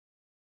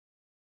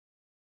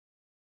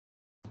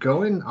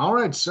going. All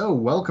right, so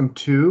welcome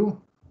to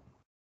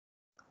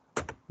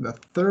the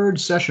third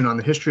session on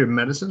the history of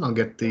medicine. I'll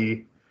get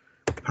the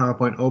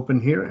PowerPoint open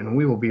here and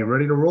we will be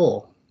ready to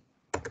roll.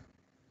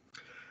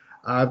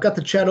 I've got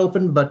the chat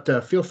open,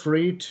 but feel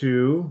free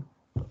to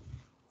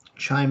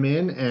chime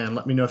in and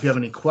let me know if you have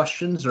any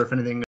questions or if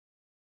anything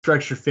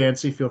strikes your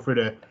fancy. Feel free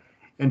to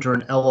enter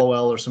an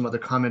LOL or some other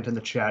comment in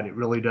the chat. It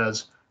really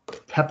does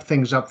pep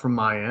things up from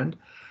my end.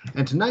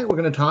 And tonight we're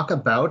going to talk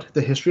about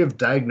the history of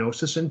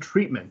diagnosis and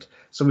treatment.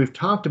 So we've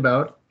talked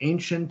about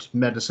ancient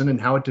medicine and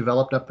how it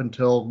developed up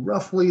until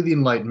roughly the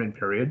Enlightenment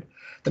period.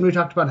 Then we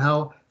talked about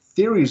how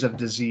theories of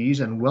disease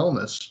and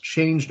wellness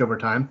changed over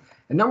time.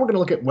 And now we're going to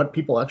look at what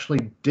people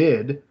actually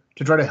did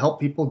to try to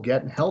help people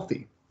get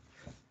healthy.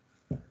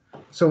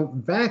 So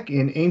back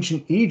in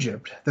ancient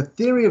Egypt, the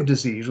theory of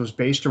disease was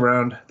based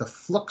around the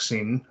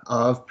fluxing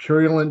of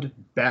purulent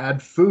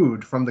bad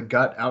food from the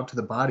gut out to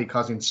the body,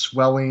 causing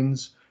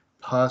swellings,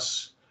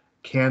 pus,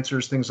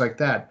 cancers, things like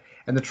that.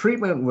 And the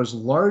treatment was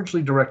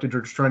largely directed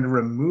towards trying to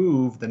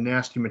remove the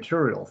nasty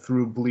material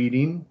through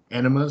bleeding,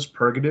 enemas,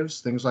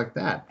 purgatives, things like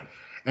that.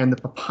 And the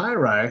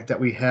papyri that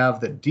we have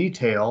that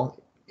detail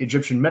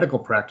Egyptian medical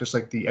practice,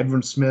 like the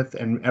Edwin Smith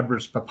and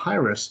Ebers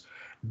papyrus,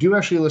 do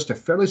actually list a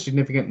fairly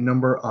significant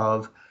number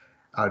of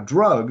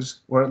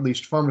drugs, or at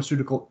least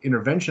pharmaceutical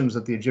interventions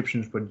that the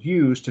Egyptians would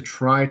use to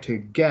try to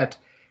get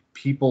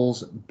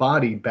people's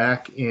body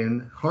back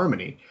in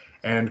harmony.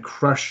 And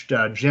crushed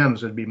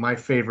gems would be my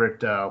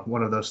favorite,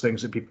 one of those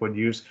things that people would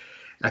use.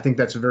 I think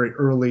that's a very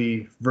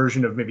early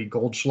version of maybe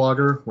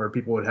Goldschlager, where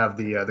people would have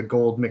the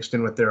gold mixed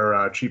in with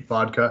their cheap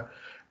vodka.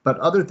 But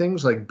other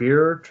things like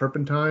beer,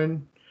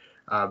 turpentine,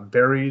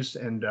 berries,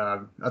 and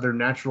other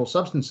natural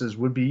substances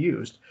would be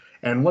used.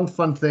 And one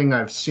fun thing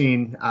I've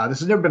seen, this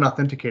has never been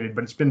authenticated,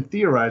 but it's been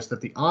theorized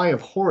that the Eye of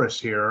Horus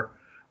here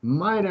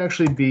might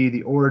actually be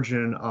the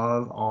origin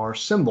of our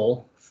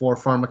symbol for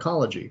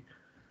pharmacology.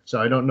 So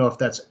I don't know if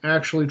that's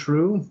actually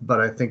true, but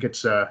I think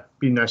it's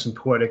be nice and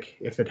poetic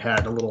if it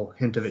had a little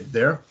hint of it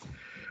there.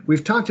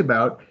 We've talked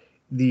about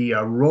the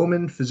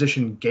Roman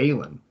physician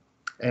Galen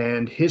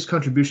and his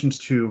contributions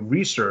to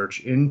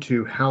research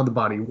into how the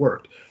body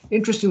worked.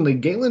 Interestingly,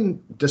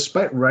 Galen,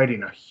 despite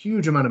writing a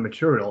huge amount of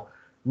material,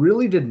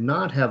 really did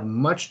not have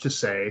much to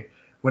say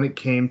when it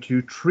came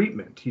to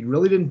treatment. He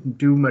really didn't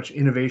do much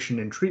innovation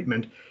in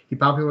treatment. He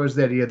popularized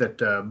the idea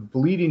that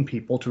bleeding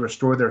people to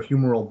restore their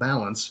humoral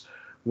balance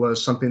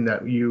was something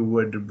that you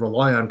would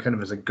rely on kind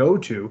of as a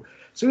go-to.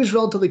 So he was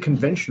relatively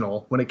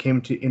conventional when it came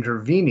to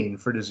intervening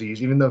for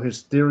disease, even though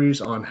his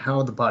theories on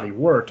how the body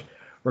worked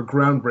were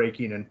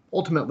groundbreaking and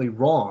ultimately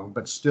wrong,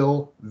 but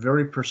still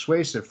very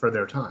persuasive for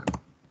their time.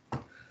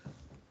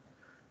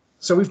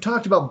 So we've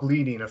talked about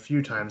bleeding a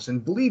few times,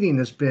 and bleeding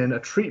has been a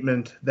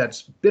treatment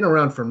that's been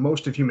around for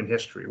most of human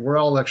history. We're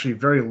all actually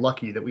very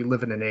lucky that we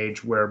live in an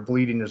age where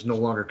bleeding is no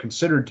longer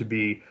considered to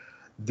be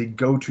the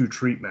go-to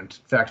treatment.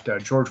 In fact,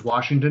 George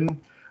Washington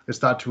is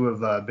thought to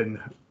have been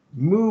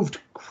moved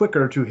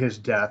quicker to his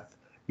death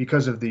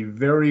because of the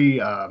very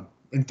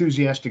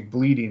enthusiastic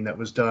bleeding that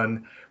was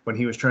done when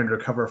he was trying to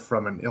recover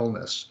from an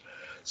illness.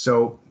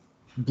 So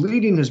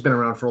bleeding has been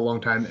around for a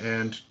long time,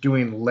 and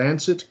doing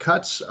lancet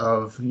cuts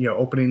of,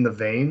 opening the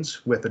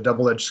veins with a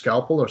double-edged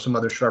scalpel or some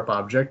other sharp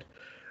object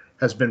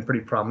has been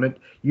pretty prominent.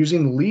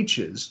 Using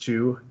leeches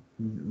to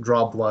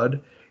draw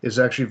blood is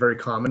actually very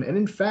common, and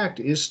in fact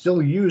is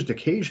still used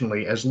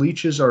occasionally, as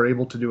leeches are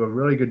able to do a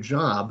really good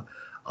job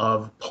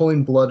of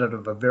pulling blood out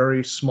of a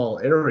very small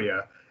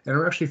area and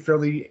are actually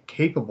fairly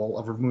capable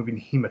of removing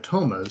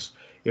hematomas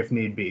if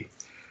need be.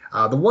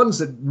 The ones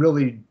that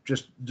really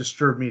just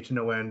disturb me to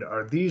no end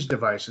are these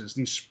devices,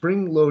 these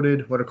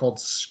spring-loaded, what are called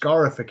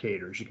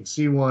scarificators. You can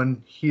see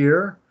one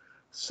here,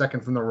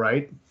 second from the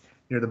right,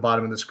 near the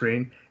bottom of the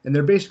screen, and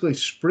they're basically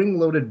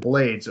spring-loaded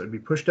blades that would be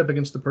pushed up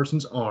against the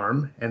person's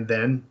arm and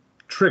then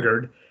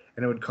triggered,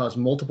 and it would cause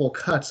multiple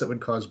cuts that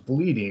would cause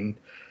bleeding.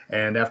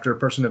 And after a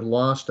person had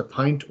lost a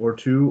pint or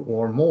two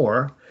or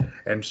more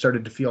and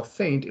started to feel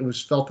faint, it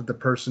was felt that the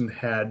person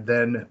had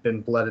then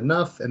been bled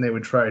enough, and they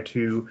would try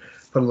to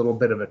put a little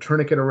bit of a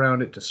tourniquet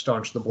around it to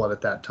staunch the blood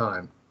at that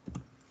time.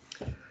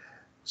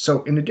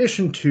 So in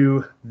addition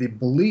to the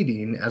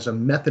bleeding as a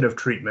method of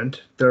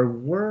treatment, there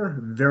were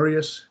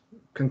various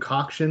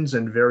concoctions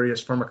and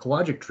various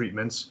pharmacologic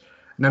treatments.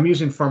 And I'm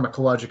using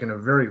pharmacologic in a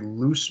very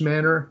loose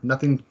manner,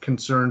 nothing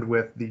concerned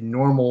with the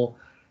normal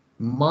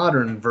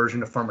modern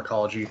version of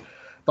pharmacology,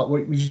 but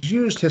what was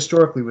used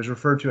historically was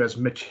referred to as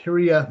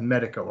materia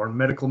medica, or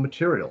medical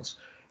materials.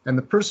 And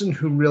the person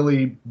who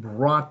really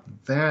brought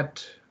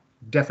that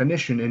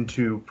definition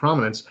into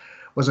prominence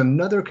was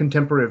another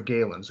contemporary of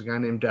Galen's, a guy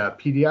named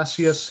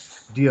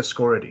Pediasius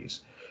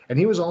Dioscorides. And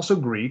he was also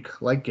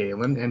Greek, like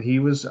Galen, and he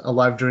was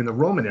alive during the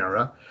Roman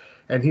era,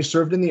 and he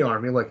served in the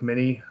army like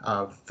many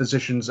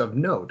physicians of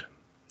note.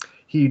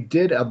 He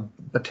did a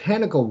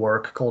botanical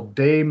work called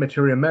De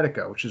Materia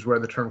Medica, which is where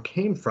the term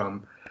came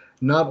from,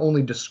 not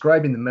only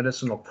describing the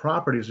medicinal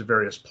properties of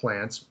various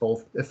plants,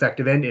 both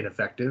effective and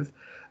ineffective,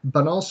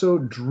 but also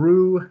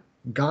drew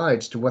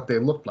guides to what they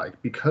looked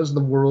like. Because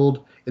the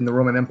world in the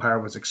Roman Empire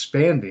was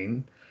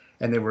expanding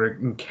and they were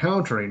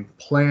encountering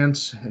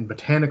plants and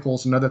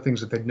botanicals and other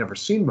things that they'd never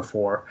seen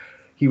before,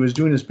 he was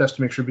doing his best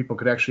to make sure people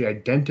could actually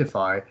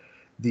identify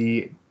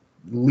the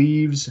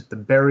leaves, the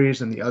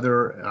berries, and the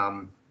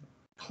other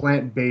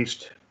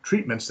plant-based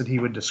treatments that he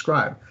would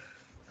describe.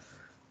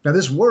 Now,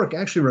 this work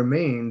actually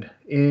remained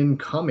in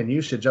common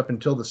usage up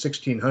until the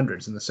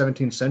 1600s, in the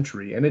 17th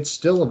century, and it's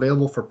still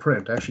available for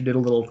print. I actually did a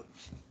little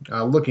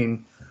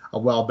looking a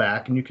while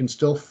back, and you can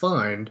still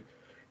find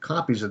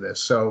copies of this.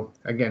 So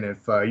again,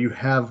 if you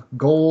have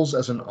goals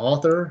as an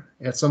author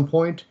at some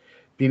point,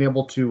 being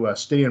able to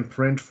stay in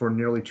print for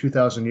nearly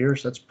 2,000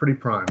 years, that's pretty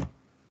prime.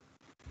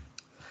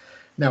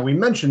 Now, we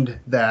mentioned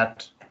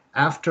that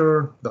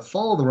after the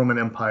fall of the Roman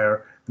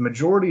Empire, the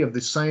majority of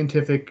the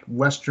scientific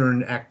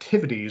Western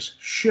activities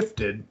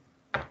shifted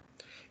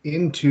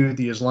into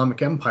the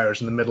Islamic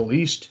empires in the Middle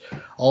East,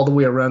 all the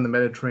way around the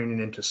Mediterranean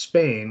into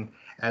Spain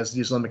as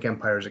the Islamic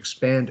empires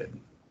expanded.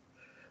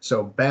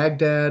 So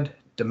Baghdad,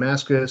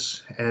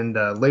 Damascus, and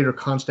later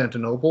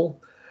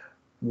Constantinople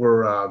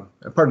were,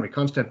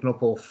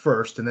 Constantinople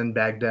first, and then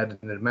Baghdad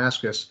and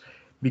Damascus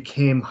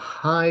became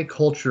high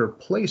culture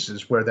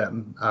places where that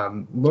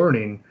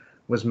learning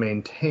was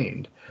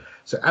maintained.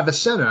 So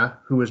Avicenna,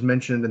 who was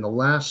mentioned in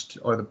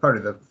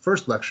the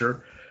first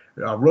lecture,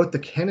 wrote the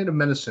Canon of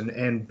Medicine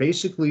and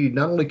basically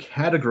not only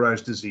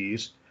categorized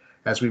disease,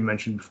 as we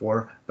mentioned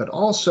before, but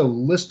also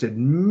listed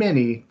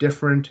many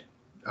different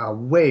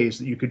ways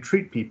that you could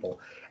treat people.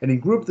 And he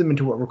grouped them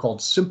into what were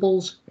called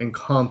simples and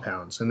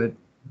compounds. And it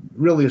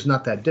really is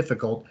not that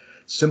difficult.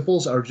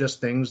 Simples are just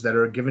things that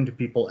are given to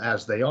people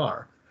as they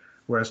are,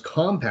 whereas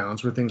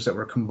compounds were things that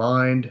were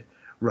combined,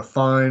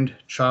 refined,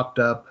 chopped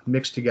up,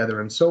 mixed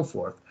together, and so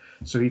forth.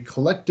 So he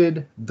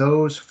collected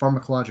those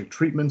pharmacologic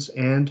treatments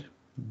and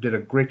did a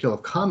great deal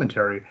of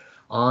commentary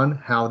on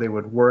how they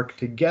would work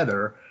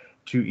together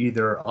to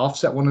either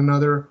offset one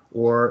another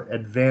or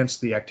advance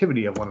the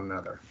activity of one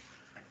another.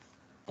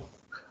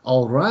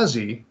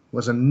 Al-Razi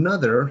was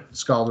another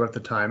scholar at the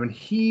time, and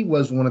he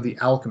was one of the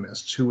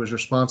alchemists who was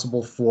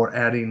responsible for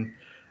adding,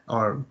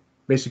 or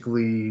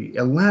basically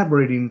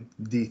elaborating,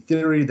 the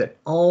theory that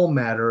all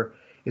matter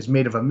is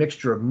made of a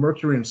mixture of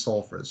mercury and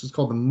sulfur. This is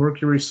called the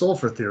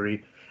mercury-sulfur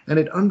theory, and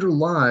it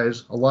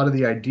underlies a lot of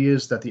the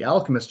ideas that the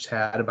alchemists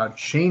had about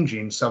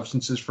changing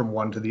substances from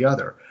one to the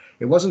other.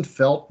 It wasn't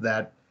felt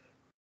that,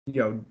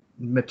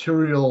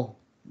 material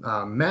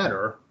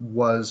matter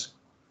was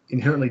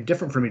inherently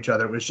different from each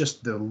other. It was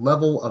just the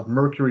level of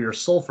mercury or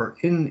sulfur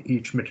in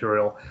each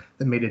material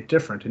that made it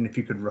different. And if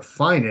you could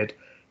refine it,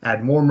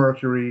 add more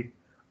mercury,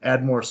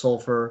 add more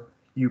sulfur,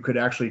 you could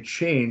actually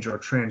change or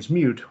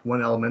transmute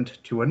one element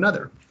to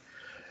another.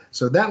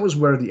 So that was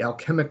where the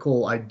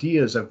alchemical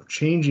ideas of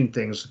changing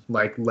things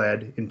like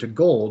lead into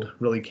gold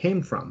really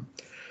came from.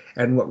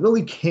 And what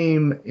really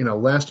came in a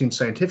lasting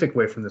scientific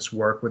way from this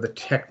work were the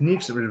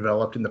techniques that were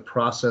developed in the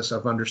process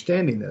of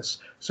understanding this.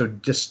 So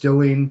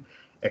distilling,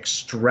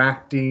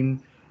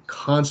 extracting,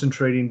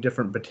 concentrating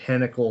different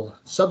botanical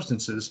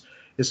substances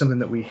is something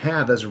that we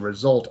have as a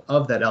result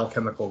of that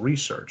alchemical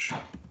research.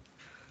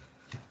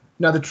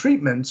 Now, the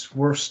treatments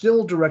were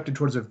still directed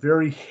towards a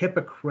very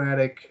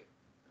Hippocratic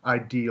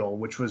ideal,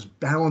 which was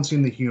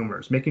balancing the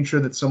humors, making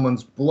sure that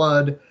someone's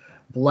blood,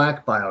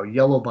 black bile,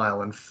 yellow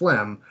bile, and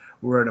phlegm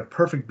were in a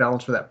perfect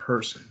balance for that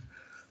person.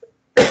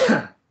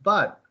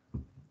 But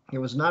it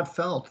was not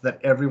felt that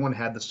everyone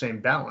had the same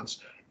balance.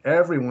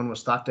 Everyone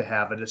was thought to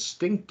have a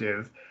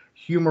distinctive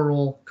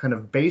humoral kind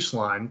of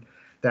baseline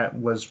that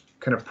was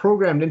kind of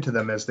programmed into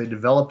them as they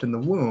developed in the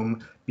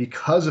womb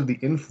because of the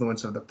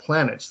influence of the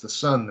planets, the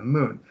sun, the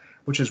moon,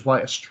 which is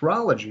why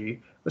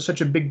astrology was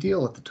such a big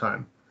deal at the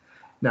time.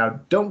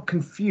 Now, don't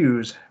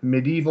confuse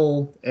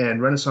medieval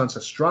and Renaissance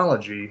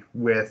astrology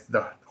with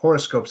the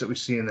horoscopes that we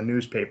see in the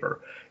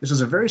newspaper. This is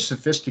a very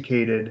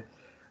sophisticated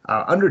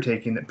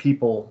undertaking that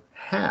people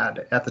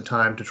had at the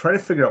time to try to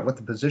figure out what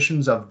the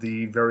positions of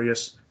the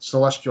various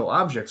celestial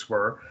objects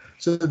were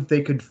so that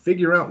they could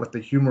figure out what the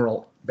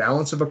humoral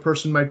balance of a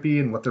person might be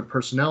and what their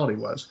personality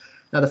was.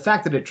 Now, the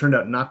fact that it turned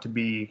out not to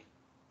be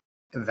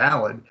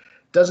valid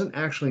doesn't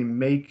actually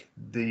make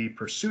the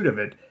pursuit of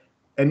it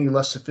any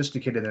less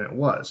sophisticated than it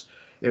was.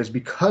 It was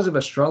because of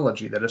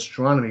astrology that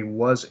astronomy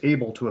was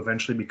able to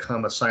eventually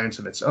become a science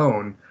of its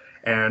own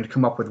and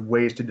come up with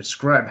ways to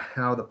describe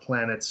how the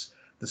planets,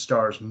 the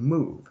stars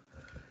move.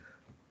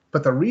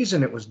 But the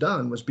reason it was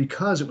done was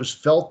because it was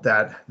felt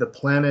that the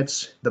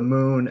planets, the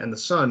moon, and the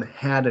sun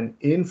had an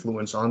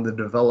influence on the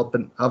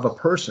development of a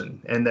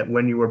person, and that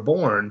when you were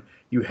born,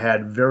 you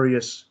had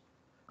various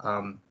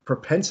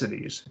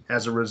propensities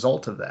as a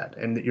result of that,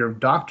 and that your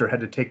doctor had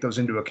to take those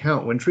into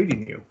account when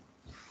treating you.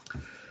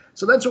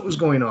 So that's what was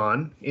going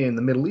on in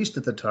the Middle East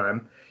at the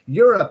time.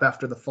 Europe,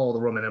 after the fall of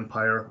the Roman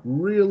Empire,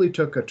 really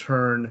took a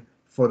turn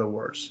for the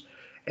worse,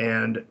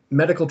 and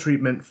medical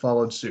treatment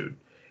followed suit.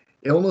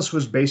 Illness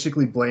was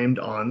basically blamed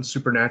on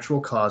supernatural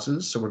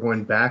causes, so we're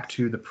going back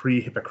to the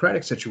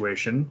pre-Hippocratic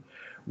situation,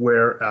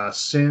 where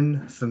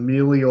sin,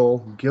 familial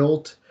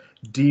guilt,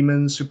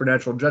 demons,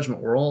 supernatural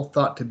judgment were all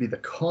thought to be the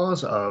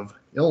cause of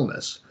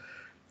illness.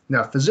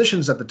 Now,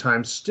 physicians at the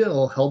time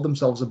still held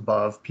themselves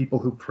above people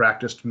who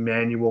practiced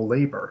manual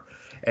labor.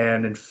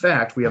 And in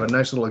fact, we have a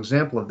nice little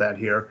example of that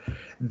here.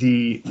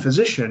 The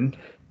physician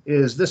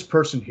is this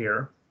person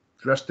here,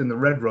 dressed in the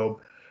red robe.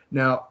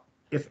 Now,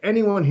 if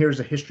anyone here is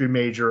a history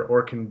major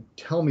or can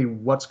tell me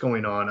what's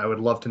going on, I would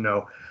love to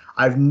know.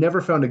 I've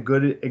never found a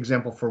good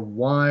example for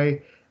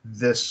why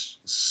this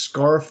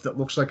scarf that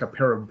looks like a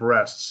pair of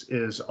breasts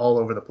is all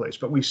over the place.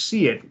 But we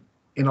see it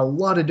in a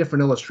lot of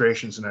different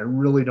illustrations, and I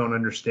really don't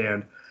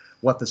understand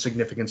what the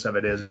significance of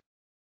it is.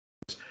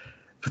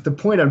 But the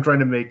point I'm trying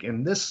to make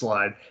in this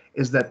slide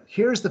is that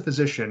here's the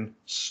physician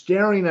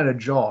staring at a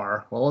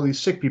jar while all these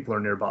sick people are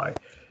nearby.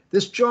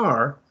 This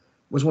jar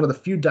was one of the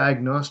few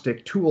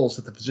diagnostic tools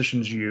that the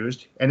physicians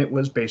used, and it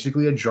was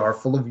basically a jar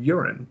full of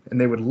urine. And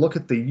they would look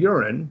at the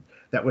urine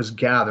that was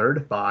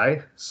gathered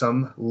by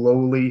some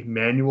lowly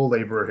manual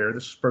laborer here.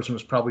 This person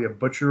was probably a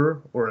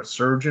butcher or a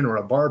surgeon or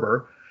a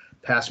barber,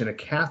 passing a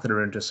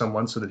catheter into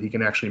someone so that he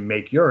can actually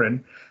make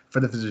urine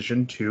for the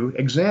physician to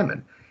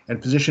examine.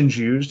 And physicians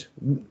used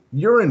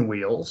urine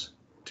wheels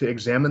to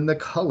examine the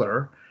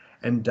color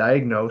and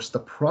diagnose the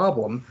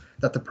problem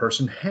that the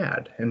person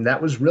had. And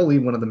that was really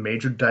one of the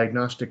major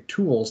diagnostic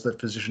tools that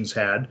physicians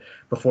had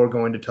before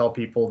going to tell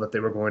people that they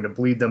were going to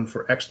bleed them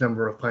for X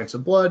number of pints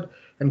of blood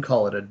and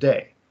call it a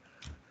day.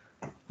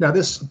 Now,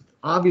 this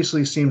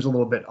obviously seems a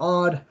little bit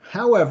odd.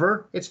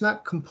 However, it's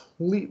not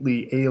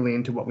completely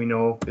alien to what we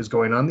know is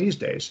going on these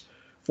days.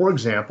 For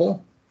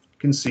example, you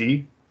can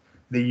see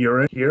the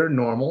urine here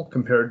normal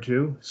compared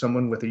to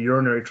someone with a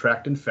urinary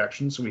tract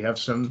infection. So we have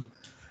some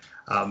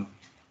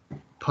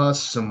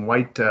pus, some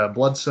white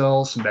blood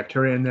cells, some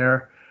bacteria in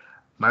there.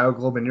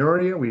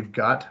 Myoglobinuria, we've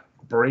got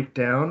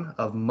breakdown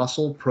of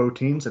muscle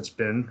proteins that's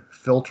been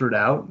filtered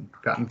out,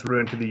 gotten through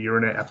into the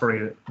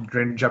urinary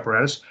drainage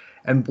apparatus,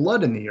 and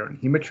blood in the urine,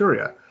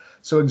 hematuria.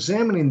 So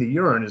examining the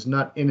urine is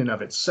not in and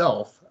of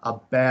itself a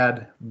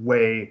bad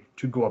way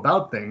to go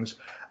about things,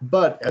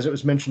 but as it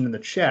was mentioned in the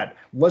chat,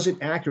 was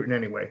it accurate in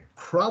any way?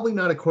 Probably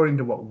not according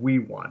to what we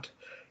want.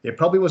 It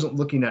probably wasn't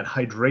looking at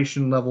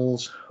hydration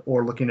levels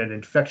or looking at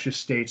infectious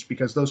states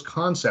because those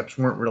concepts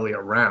weren't really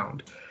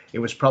around. It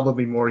was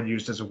probably more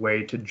used as a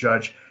way to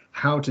judge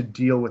how to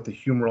deal with the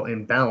humoral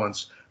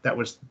imbalance that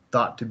was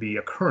thought to be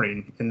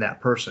occurring in that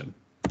person.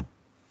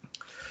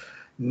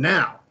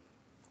 Now,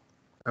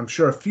 I'm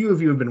sure a few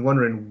of you have been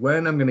wondering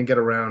when I'm going to get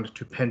around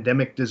to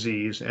pandemic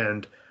disease,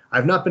 and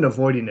I've not been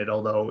avoiding it,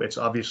 although it's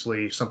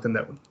obviously something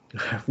that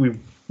we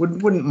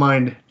wouldn't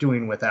mind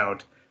doing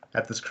without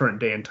at this current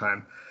day and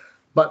time.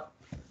 But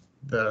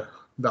the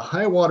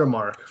high water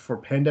mark for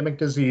pandemic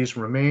disease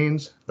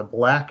remains the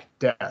Black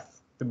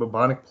Death, the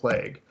bubonic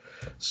plague.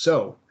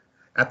 So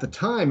at the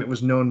time, it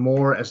was known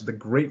more as the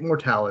Great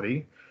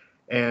Mortality,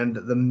 and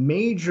the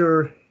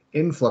major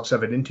influx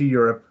of it into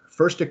Europe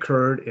first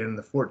occurred in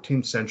the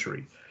 14th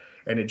century,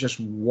 and it just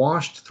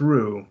washed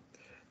through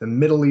the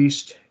Middle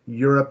East,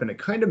 Europe, and it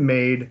kind of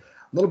made a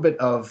little bit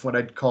of what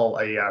I'd call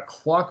a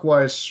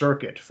clockwise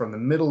circuit from the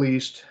Middle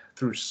East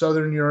through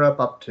Southern Europe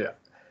up to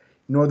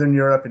Northern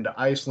Europe into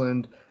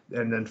Iceland,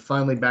 and then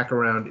finally back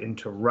around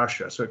into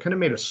Russia. So it kind of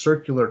made a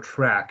circular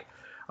track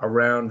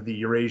around the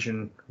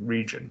Eurasian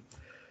region.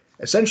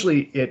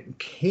 Essentially, it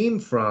came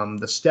from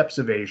the steppes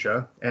of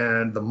Asia,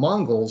 and the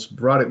Mongols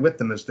brought it with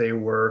them as they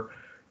were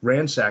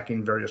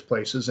ransacking various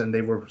places, and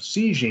they were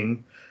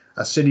sieging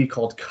a city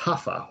called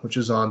Kaffa, which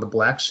is on the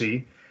Black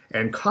Sea.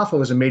 And Kaffa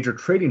was a major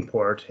trading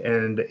port,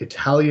 and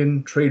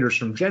Italian traders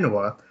from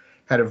Genoa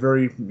had a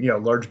very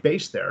large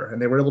base there,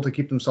 and they were able to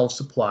keep themselves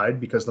supplied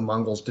because the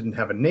Mongols didn't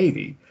have a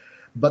navy.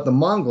 But the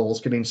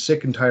Mongols, getting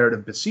sick and tired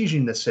of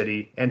besieging the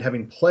city and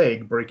having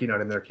plague breaking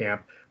out in their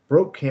camp,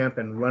 broke camp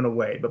and run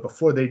away. But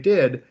before they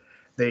did,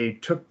 they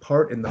took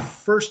part in the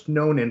first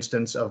known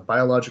instance of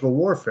biological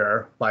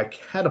warfare by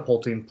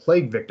catapulting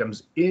plague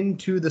victims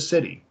into the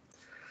city.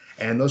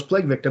 And those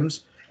plague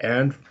victims,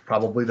 and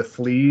probably the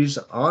fleas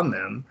on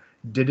them,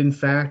 did in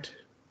fact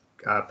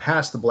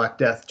pass the Black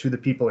Death to the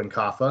people in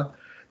Kaffa.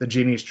 The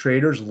Genoese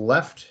traders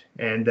left,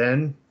 and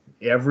then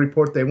every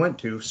port they went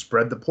to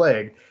spread the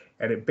plague,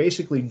 and it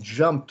basically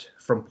jumped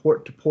from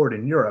port to port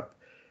in Europe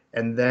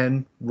and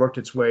then worked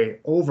its way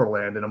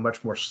overland in a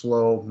much more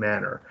slow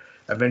manner,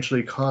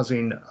 eventually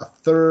causing a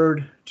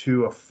third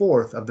to a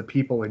fourth of the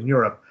people in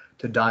Europe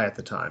to die at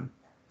the time.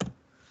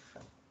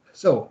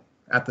 So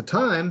at the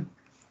time,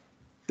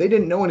 they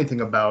didn't know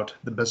anything about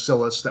the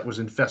bacillus that was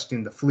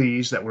infesting the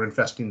fleas that were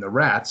infesting the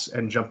rats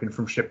and jumping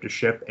from ship to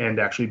ship and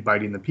actually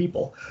biting the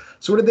people.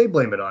 So what did they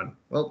blame it on?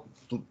 Well,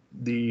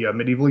 the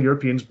medieval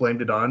Europeans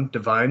blamed it on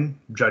divine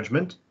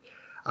judgment.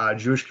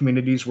 Jewish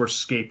communities were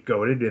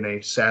scapegoated in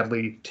a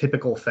sadly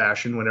typical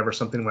fashion. Whenever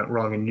something went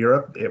wrong in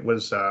Europe, it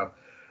was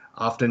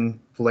often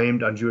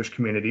blamed on Jewish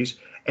communities.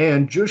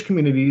 And Jewish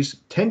communities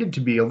tended to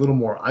be a little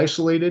more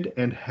isolated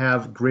and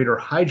have greater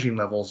hygiene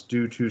levels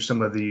due to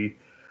some of the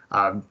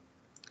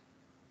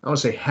I don't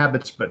say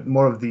habits, but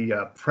more of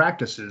the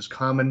practices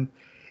common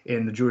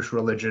in the Jewish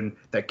religion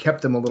that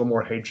kept them a little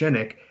more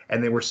hygienic,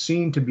 and they were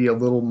seen to be a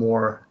little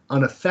more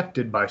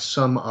unaffected by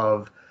some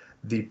of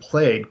the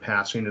plague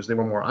passing as they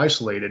were more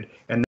isolated,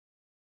 and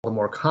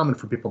more common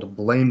for people to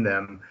blame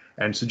them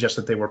and suggest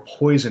that they were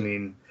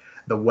poisoning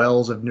the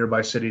wells of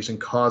nearby cities and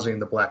causing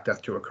the Black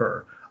Death to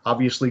occur.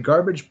 Obviously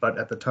garbage, but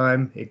at the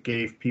time it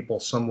gave people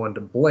someone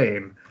to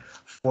blame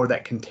for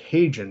that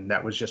contagion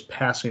that was just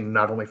passing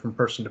not only from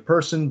person to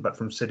person, but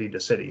from city to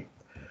city.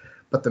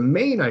 But the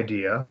main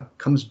idea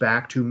comes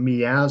back to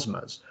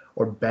miasmas,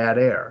 or bad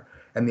air.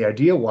 And the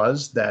idea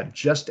was that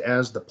just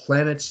as the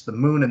planets, the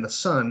moon, and the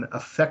sun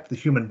affect the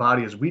human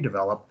body as we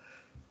develop,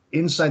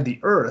 inside the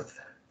Earth,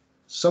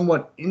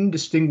 somewhat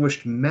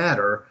indistinguished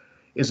matter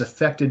is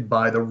affected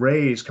by the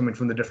rays coming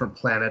from the different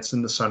planets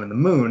and the sun and the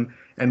moon,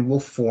 and will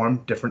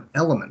form different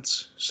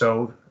elements.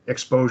 So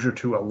exposure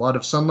to a lot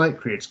of sunlight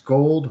creates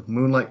gold,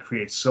 moonlight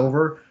creates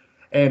silver,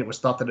 and it was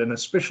thought that an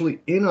especially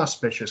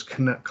inauspicious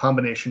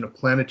combination of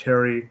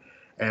planetary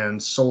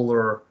and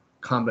solar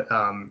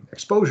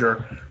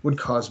exposure would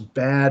cause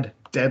bad,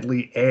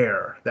 deadly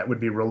air that would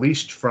be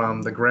released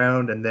from the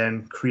ground and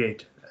then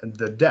create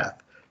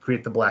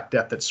the Black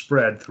Death that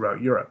spread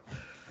throughout Europe.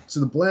 So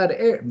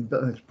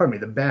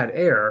the bad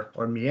air,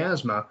 or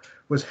miasma,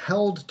 was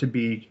held to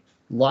be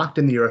locked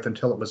in the earth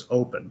until it was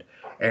opened.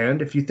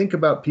 And if you think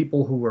about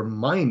people who were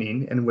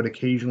mining and would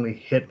occasionally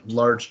hit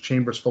large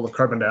chambers full of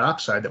carbon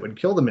dioxide that would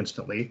kill them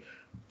instantly,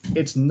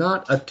 it's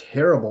not a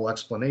terrible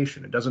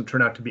explanation. It doesn't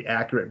turn out to be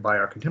accurate by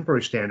our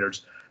contemporary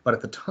standards, but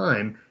at the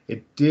time,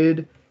 it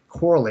did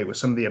correlate with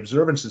some of the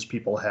observances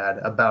people had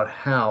about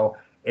how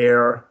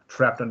air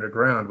trapped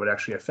underground would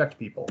actually affect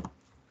people.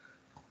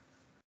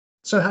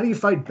 So how do you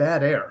fight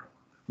bad air?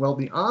 Well,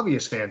 the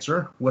obvious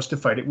answer was to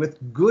fight it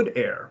with good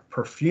air,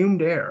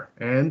 perfumed air.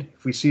 And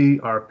if we see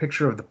our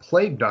picture of the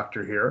plague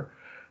doctor here,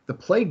 the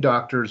plague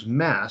doctor's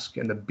mask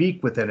and the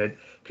beak within it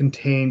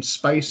contained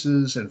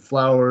spices and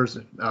flowers,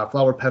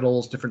 flower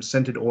petals, different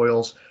scented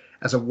oils,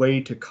 as a way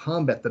to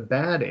combat the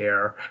bad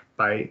air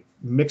by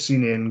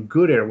mixing in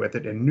good air with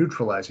it and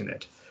neutralizing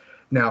it.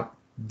 Now,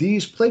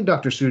 these plague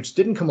doctor suits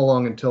didn't come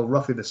along until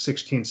roughly the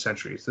 16th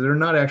century, so they're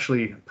not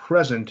actually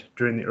present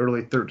during the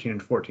early 13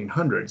 and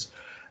 1400s,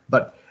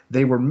 but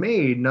they were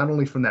made not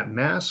only from that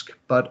mask,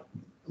 but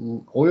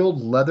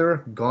oiled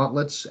leather,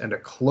 gauntlets, and a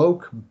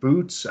cloak,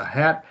 boots, a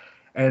hat,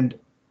 and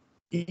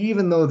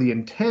even though the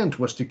intent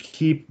was to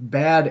keep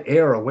bad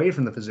air away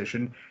from the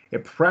physician,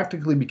 it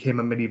practically became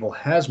a medieval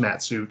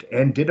hazmat suit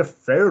and did a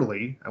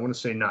fairly, I want to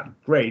say not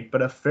great,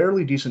 but a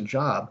fairly decent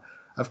job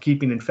of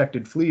keeping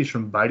infected fleas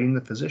from biting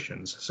the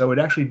physicians. So it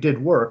actually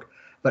did work,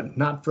 but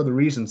not for the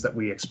reasons that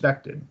we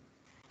expected.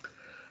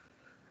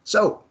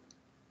 So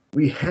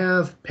we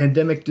have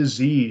pandemic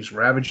disease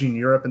ravaging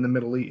Europe and the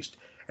Middle East.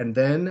 And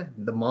then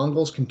the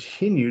Mongols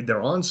continued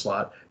their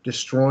onslaught,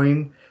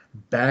 destroying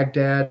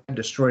Baghdad,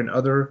 destroying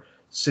other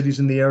cities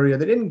in the area.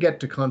 They didn't get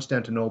to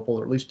Constantinople,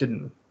 or at least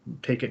didn't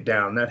take it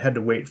down. That had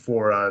to wait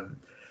for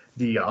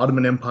the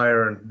Ottoman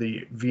Empire and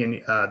the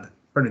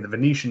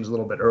Venetians a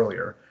little bit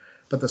earlier.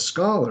 But the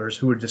scholars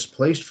who were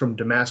displaced from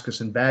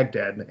Damascus and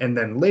Baghdad, and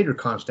then later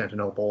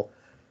Constantinople,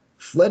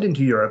 fled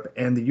into Europe,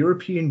 and the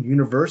European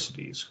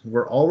universities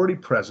were already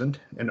present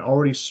and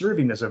already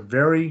serving as a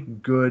very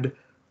good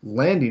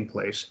landing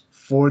place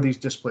for these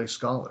displaced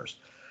scholars.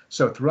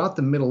 So throughout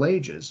the Middle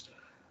Ages,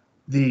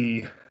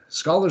 the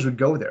scholars would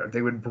go there.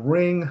 They would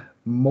bring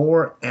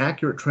more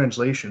accurate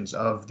translations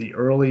of the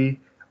early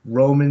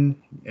Roman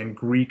and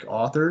Greek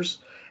authors,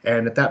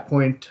 and at that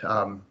point,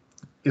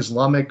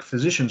 Islamic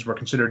physicians were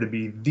considered to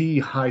be the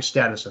high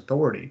status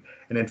authority.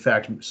 And in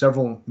fact,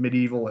 several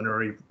medieval and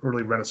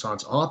early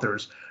Renaissance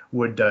authors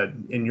would,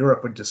 in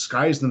Europe, would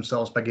disguise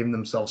themselves by giving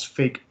themselves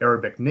fake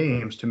Arabic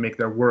names to make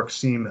their work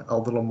seem a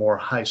little more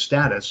high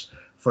status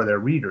for their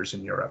readers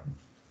in Europe.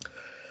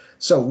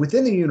 So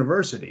within the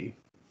university,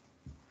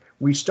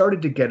 we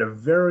started to get a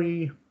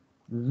very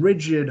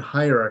rigid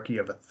hierarchy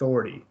of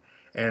authority,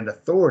 and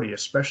authority,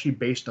 especially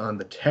based on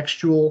the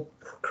textual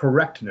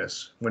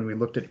correctness when we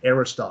looked at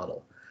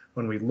Aristotle,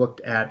 when we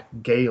looked at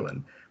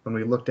Galen, when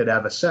we looked at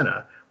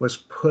Avicenna, was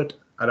put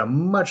at a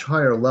much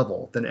higher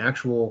level than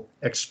actual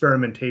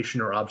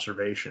experimentation or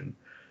observation.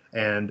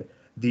 And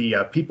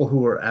the people who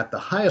were at the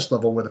highest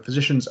level were the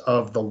physicians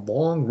of the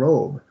long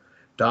robe,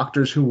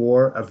 doctors who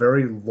wore a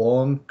very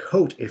long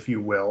coat, if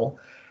you will,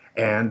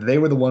 and they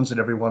were the ones that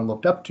everyone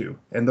looked up to.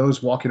 And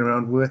those walking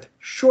around with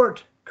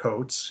short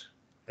coats,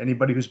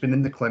 anybody who's been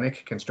in the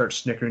clinic can start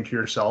snickering to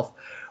yourself,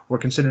 were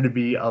considered to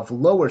be of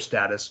lower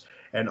status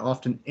and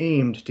often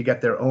aimed to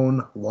get their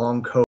own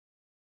long coat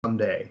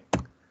someday.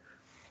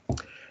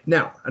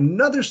 Now,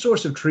 another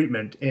source of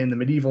treatment in the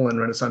medieval and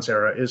Renaissance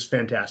era is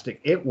fantastic.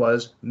 It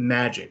was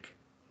magic.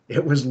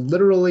 It was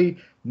literally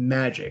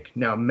magic.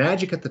 Now,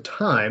 magic at the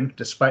time,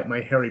 despite my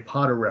Harry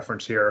Potter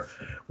reference here,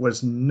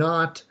 was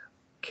not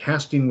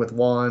casting with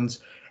wands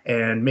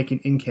and making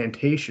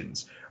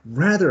incantations.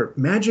 Rather,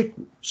 magic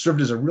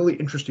served as a really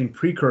interesting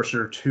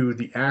precursor to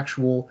the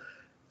actual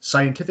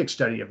scientific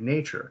study of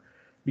nature,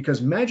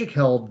 because magic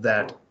held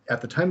that at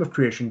the time of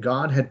creation,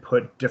 God had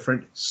put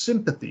different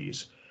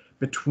sympathies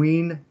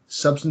between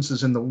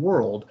substances in the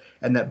world,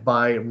 and that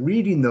by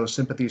reading those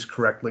sympathies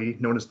correctly,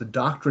 known as the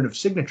doctrine of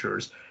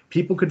signatures,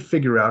 people could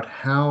figure out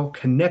how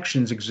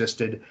connections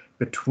existed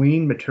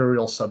between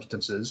material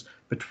substances,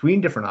 between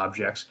different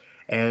objects,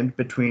 and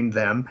between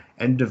them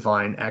and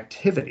divine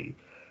activity.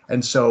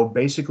 And so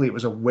basically it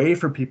was a way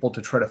for people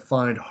to try to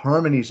find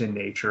harmonies in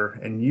nature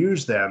and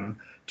use them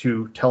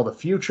to tell the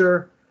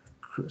future,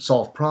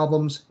 solve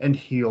problems, and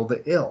heal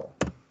the ill.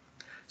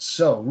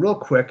 So real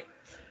quick,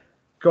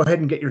 go ahead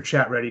and get your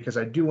chat ready because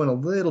I do want a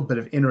little bit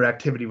of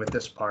interactivity with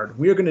this part.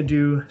 We are going to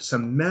do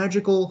some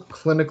magical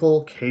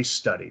clinical case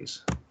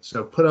studies.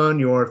 So put on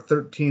your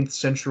 13th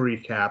century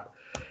cap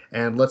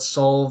and let's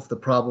solve the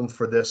problem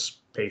for this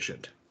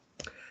patient.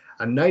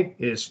 A knight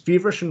is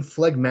feverish and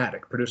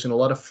phlegmatic, producing a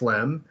lot of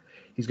phlegm.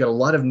 He's got a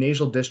lot of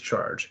nasal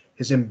discharge.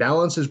 His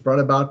imbalance is brought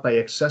about by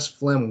excess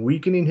phlegm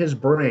weakening his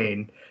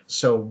brain.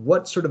 So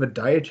what sort of a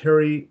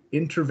dietary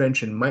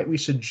intervention might we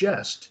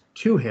suggest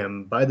to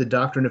him by the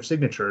doctrine of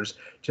signatures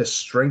to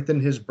strengthen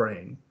his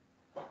brain?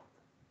 Let's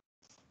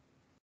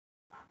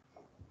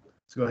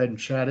go ahead and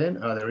chat in.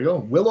 There we go.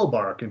 Willow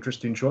bark,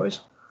 interesting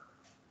choice.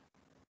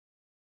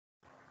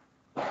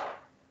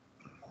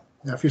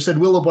 Now, if you said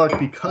willow bark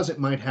because it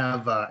might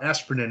have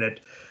aspirin in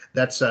it,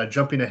 that's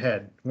jumping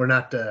ahead. We're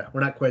not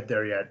quite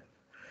there yet.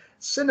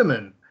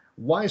 Cinnamon.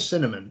 Why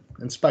cinnamon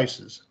and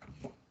spices?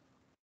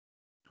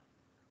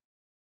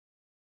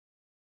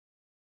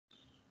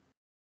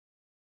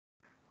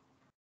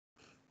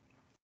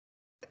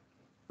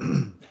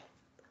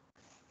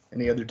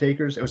 Any other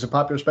takers? It was a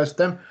popular spice with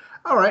them.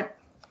 All right.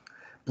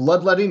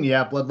 Bloodletting.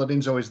 Yeah,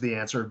 bloodletting's always the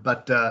answer.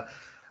 But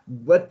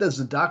what does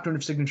the doctrine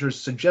of signatures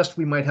suggest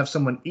we might have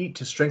someone eat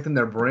to strengthen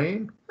their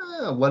brain?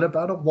 What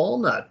about a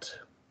walnut?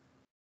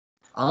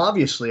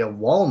 Obviously, a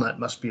walnut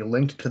must be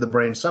linked to the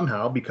brain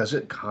somehow because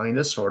it kind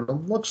of sort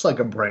of looks like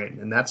a brain,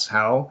 and that's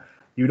how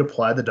you'd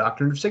apply the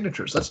doctrine of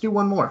signatures. Let's do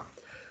one more.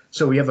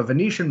 So we have a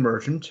Venetian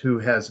merchant who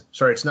has,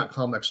 sorry, it's not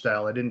complex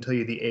style. I didn't tell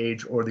you the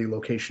age or the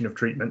location of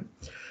treatment,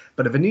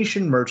 but a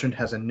Venetian merchant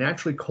has a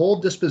naturally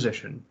cold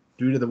disposition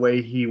due to the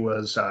way he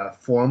was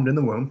formed in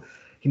the womb.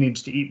 He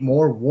needs to eat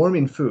more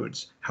warming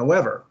foods.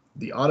 However,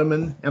 the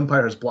Ottoman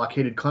Empire has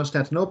blockaded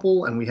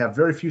Constantinople, and we have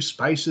very few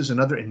spices and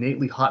other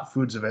innately hot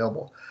foods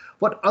available.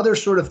 What other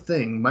sort of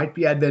thing might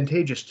be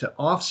advantageous to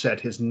offset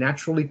his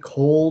naturally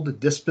cold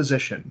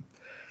disposition?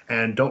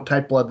 And don't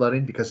type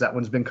bloodletting because that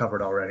one's been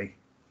covered already.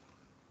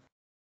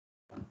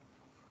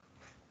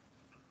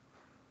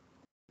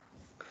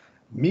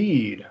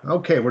 Mead.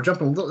 Okay, we're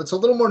jumping a little, it's a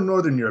little more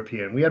Northern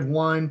European. We had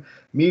wine.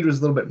 Mead was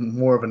a little bit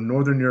more of a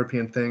Northern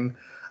European thing.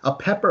 A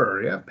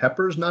pepper. Yeah,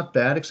 pepper's not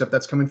bad, except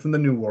that's coming from the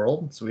New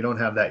World, so we don't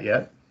have that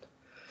yet.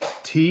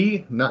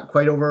 Tea, not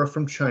quite over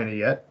from China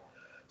yet.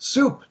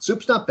 Soup.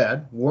 Soup's not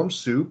bad. Warm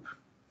soup,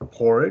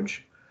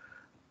 porridge.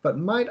 But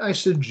might I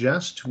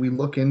suggest we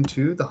look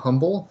into the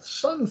humble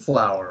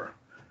sunflower?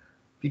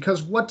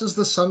 Because what does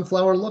the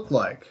sunflower look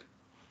like?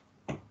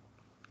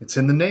 It's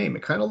in the name.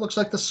 It kind of looks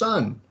like the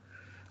sun.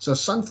 So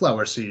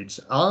sunflower seeds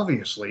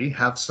obviously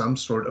have some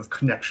sort of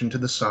connection to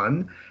the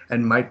sun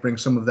and might bring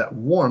some of that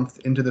warmth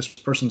into this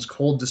person's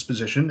cold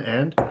disposition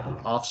and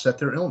offset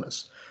their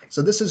illness.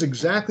 So this is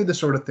exactly the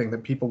sort of thing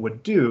that people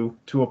would do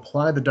to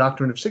apply the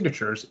doctrine of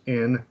signatures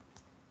in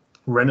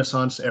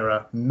Renaissance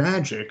era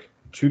magic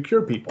to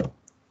cure people.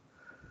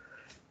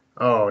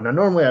 Oh, now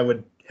normally I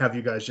would have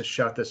you guys just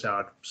shout this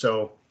out.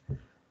 So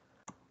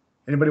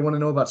anybody want to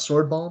know about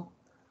sword balm?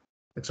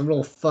 It's a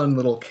real fun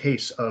little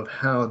case of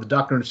how the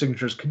doctrine of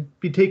signatures could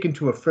be taken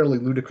to a fairly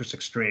ludicrous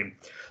extreme.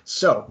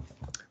 So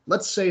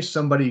let's say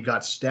somebody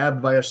got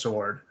stabbed by a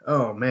sword.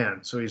 Oh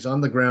man, so he's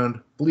on the ground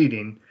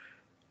bleeding.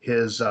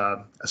 His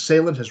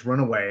assailant has run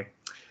away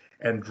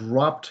and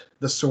dropped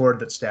the sword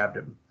that stabbed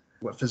him.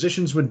 What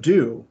physicians would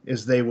do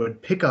is they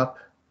would pick up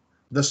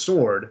the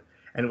sword,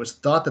 and it was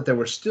thought that there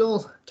were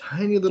still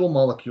tiny little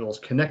molecules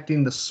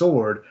connecting the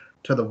sword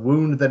to the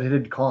wound that it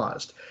had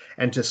caused.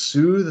 And to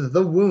soothe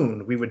the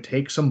wound, we would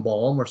take some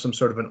balm or some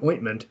sort of an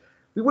ointment.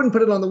 We wouldn't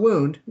put it on the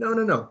wound.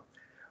 No.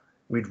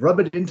 We'd rub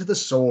it into the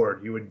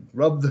sword. You would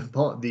rub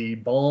the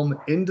balm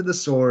into the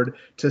sword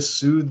to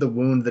soothe the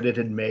wound that it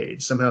had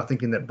made, somehow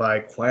thinking that by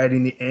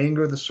quieting the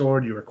anger of the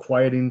sword, you were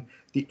quieting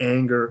the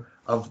anger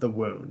of the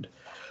wound.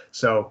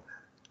 So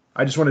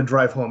I just want to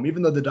drive home,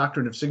 even though the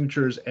doctrine of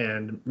signatures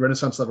and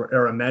Renaissance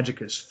era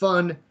magic is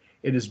fun,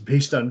 it is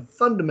based on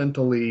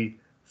fundamentally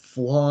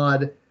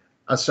flawed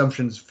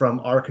assumptions from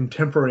our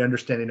contemporary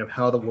understanding of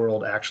how the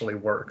world actually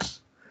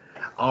works.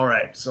 All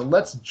right, so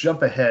let's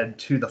jump ahead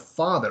to the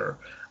father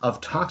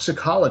of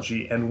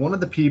toxicology and one of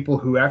the people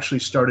who actually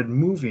started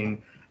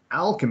moving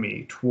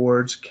alchemy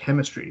towards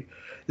chemistry.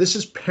 This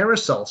is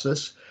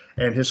Paracelsus,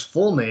 and his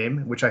full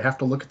name, which I have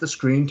to look at the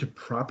screen to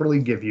properly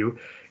give you,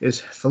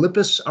 is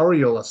Philippus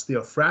Aureolus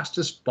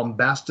Theophrastus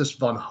Bombastus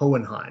von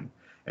Hohenheim,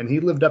 and he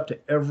lived up to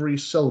every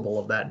syllable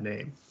of that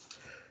name.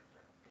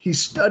 He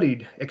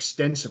studied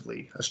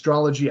extensively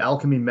astrology,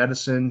 alchemy,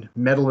 medicine,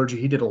 metallurgy.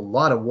 He did a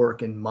lot of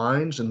work in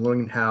mines and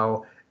learning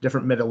how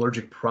different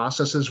metallurgic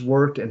processes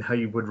worked and how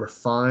you would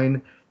refine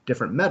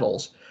different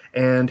metals.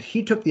 And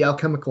he took the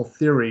alchemical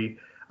theory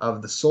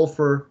of the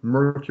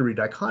sulfur-mercury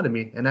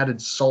dichotomy and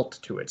added salt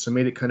to it. So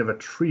made it kind of a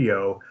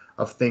trio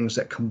of things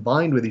that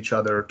combined with each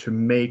other to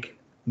make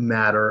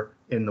matter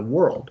in the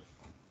world.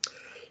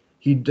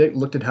 He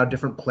looked at how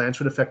different plants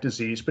would affect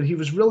disease, but he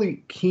was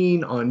really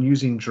keen on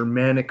using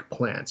Germanic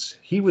plants.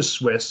 He was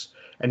Swiss,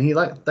 and he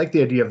liked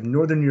the idea of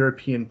Northern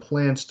European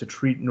plants to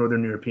treat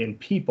Northern European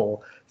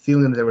people,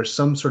 feeling that there was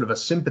some sort of a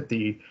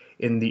sympathy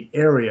in the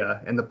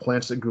area and the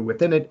plants that grew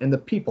within it and the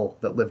people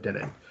that lived in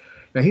it.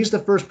 Now, he's the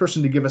first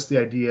person to give us the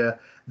idea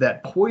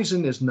that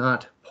poison is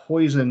not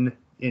poison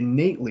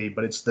innately,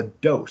 but it's the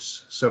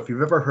dose. So if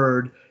you've ever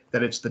heard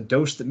that it's the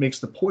dose that makes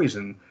the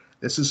poison,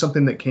 this is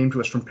something that came to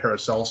us from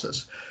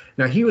Paracelsus.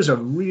 Now, he was a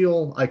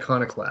real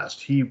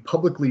iconoclast. He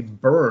publicly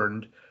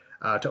burned,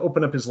 to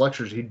open up his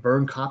lectures, he'd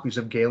burn copies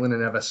of Galen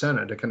and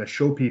Avicenna to kind of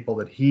show people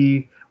that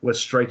he was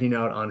striking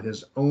out on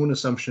his own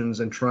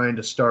assumptions and trying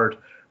to start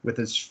with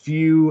as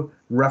few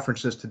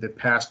references to the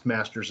past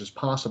masters as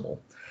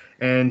possible.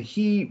 And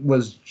he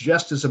was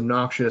just as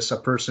obnoxious a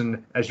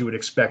person as you would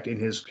expect in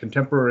his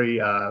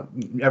contemporary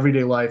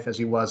everyday life as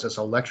he was as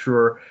a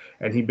lecturer.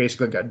 And he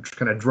basically got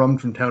kind of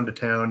drummed from town to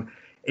town,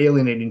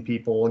 alienating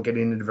people and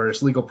getting into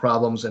various legal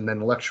problems, and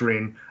then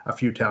lecturing a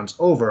few towns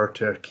over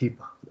to keep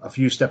a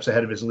few steps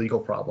ahead of his legal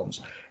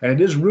problems. And it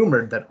is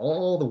rumored that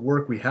all the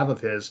work we have of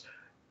his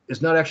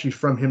is not actually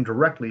from him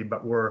directly,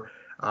 but were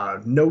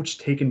notes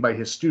taken by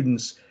his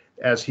students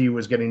as he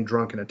was getting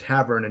drunk in a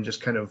tavern and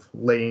just kind of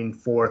laying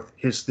forth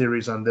his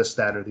theories on this,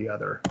 that, or the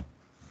other.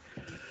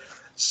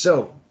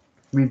 So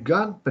we've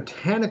got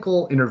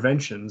botanical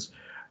interventions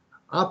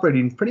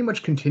operating pretty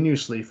much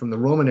continuously from the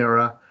Roman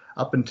era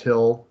up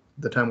until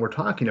the time we're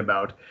talking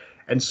about.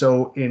 And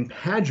so in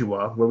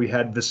Padua, where we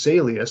had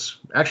Vesalius,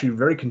 actually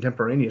very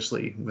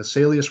contemporaneously,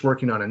 Vesalius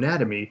working on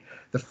anatomy,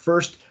 the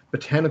first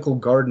botanical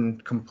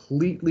garden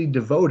completely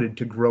devoted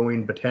to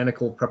growing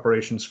botanical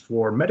preparations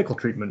for medical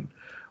treatment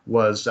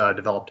was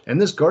developed.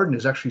 And this garden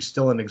is actually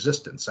still in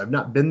existence. I've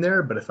not been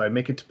there, but if I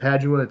make it to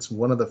Padua, it's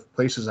one of the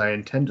places I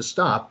intend to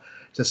stop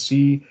to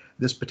see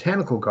this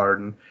botanical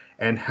garden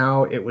and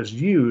how it was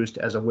used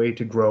as a way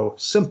to grow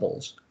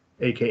simples,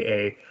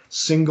 aka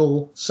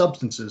single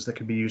substances that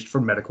could be used for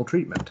medical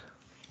treatment.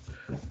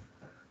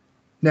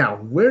 Now,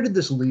 where did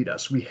this lead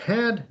us? We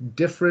had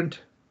different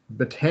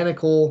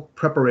botanical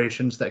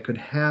preparations that could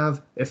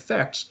have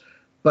effects,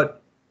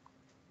 but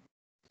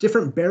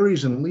different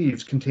berries and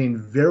leaves contain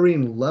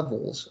varying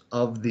levels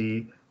of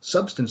the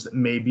substance that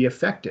may be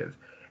effective.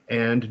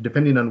 And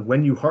depending on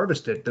when you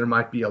harvest it, there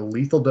might be a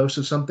lethal dose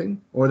of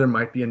something, or there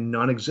might be a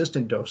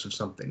non-existent dose of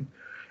something.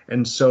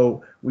 And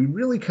so we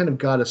really kind of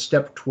got a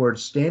step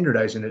towards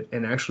standardizing it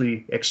and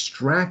actually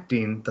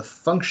extracting the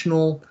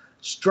functional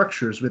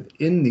structures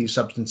within these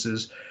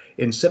substances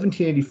in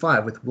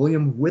 1785 with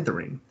William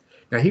Withering.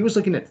 Now, he was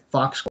looking at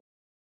foxglove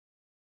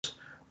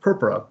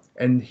purpura,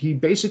 and he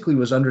basically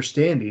was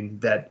understanding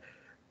that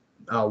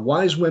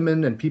wise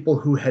women and people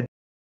who had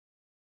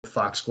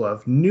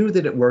foxglove knew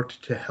that it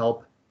worked to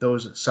help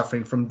those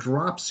suffering from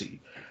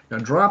dropsy. Now,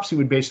 dropsy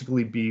would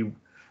basically be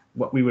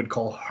what we would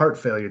call heart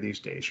failure these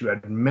days. You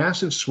had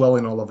massive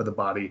swelling all over the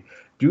body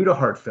due to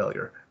heart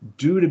failure,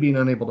 due to being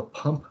unable to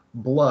pump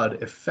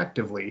blood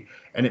effectively,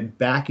 and it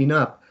backing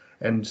up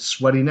and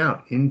sweating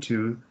out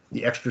into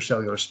the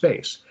extracellular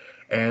space.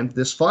 And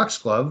this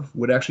foxglove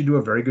would actually do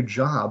a very good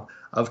job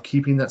of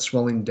keeping that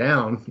swelling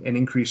down and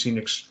increasing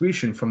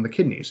excretion from the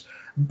kidneys.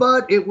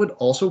 But it would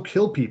also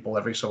kill people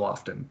every so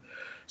often.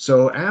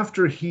 So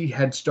after he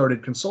had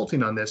started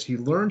consulting on this, he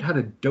learned how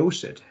to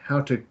dose it,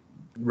 how to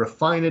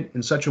refine it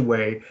in such a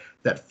way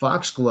that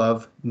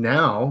foxglove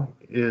now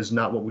is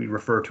not what we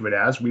refer to it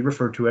as. We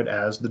refer to it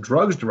as the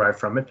drugs derived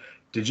from it,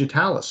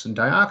 digitalis and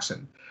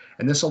dioxin.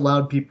 And this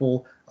allowed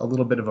people a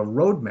little bit of a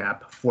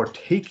roadmap for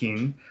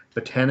taking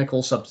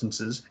botanical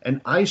substances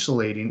and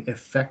isolating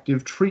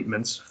effective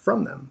treatments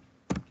from them.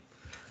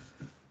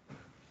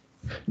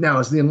 Now,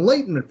 as the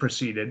Enlightenment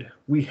proceeded,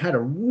 we had a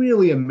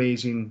really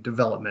amazing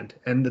development,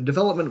 and the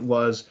development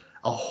was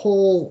a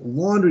whole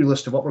laundry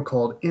list of what were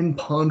called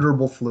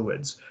imponderable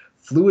fluids,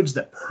 fluids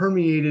that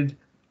permeated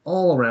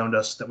all around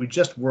us that we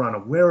just were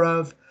unaware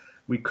of,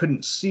 we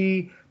couldn't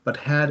see, but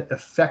had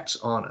effects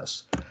on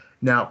us.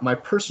 Now, my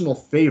personal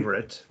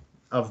favorite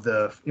of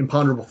the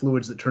imponderable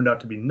fluids that turned out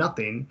to be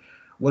nothing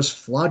was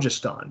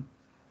phlogiston.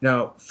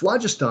 Now,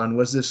 phlogiston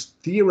was this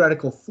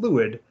theoretical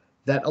fluid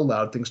that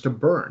allowed things to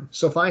burn.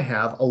 So if I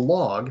have a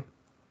log,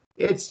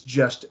 it's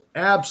just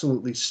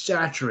absolutely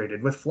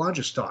saturated with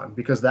phlogiston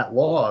because that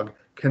log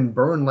can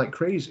burn like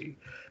crazy.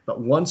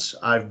 But once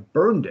I've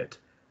burned it,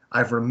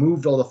 I've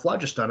removed all the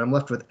phlogiston, I'm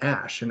left with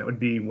ash, and it would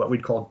be what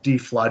we'd call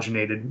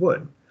dephlogenated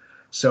wood.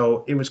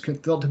 So it was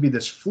felt to be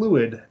this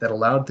fluid that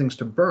allowed things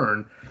to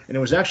burn, and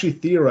it was actually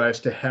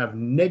theorized to have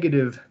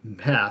negative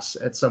mass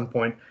at some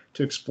point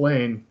to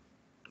explain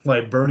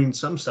why burning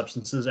some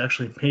substances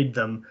actually made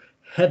them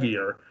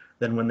heavier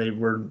than when they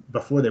were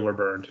before they were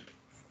burned.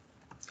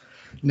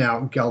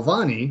 Now,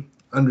 Galvani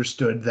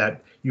understood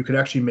that you could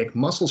actually make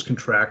muscles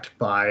contract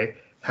by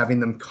having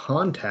them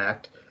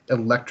contact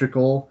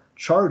electrical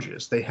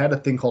charges. They had a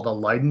thing called a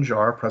Leyden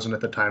jar present at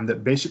the time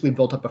that basically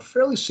built up a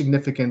fairly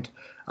significant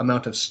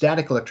amount of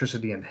static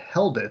electricity and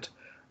held it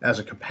as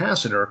a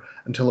capacitor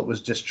until it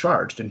was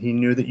discharged. And he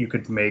knew that you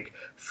could make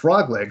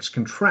frog legs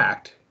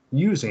contract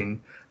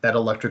using that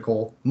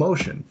electrical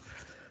motion.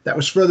 That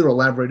was further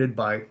elaborated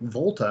by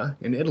Volta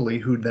in Italy,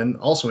 who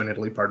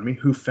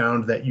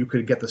found that you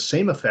could get the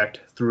same effect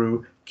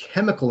through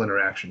chemical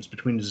interactions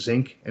between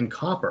zinc and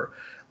copper,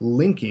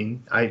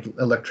 linking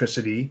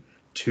electricity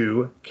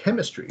to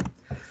chemistry.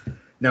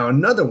 Now,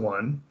 another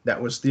one that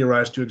was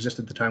theorized to exist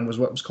at the time was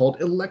what was called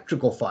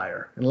electrical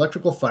fire. And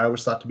electrical fire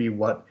was thought to be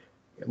what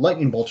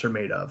lightning bolts are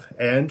made of.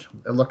 And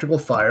electrical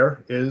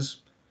fire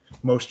is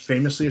most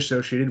famously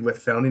associated with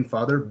founding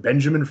father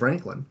Benjamin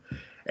Franklin.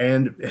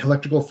 And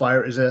electrical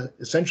fire is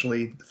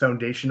essentially the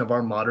foundation of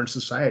our modern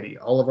society.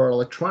 All of our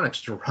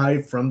electronics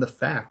derive from the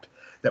fact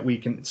that we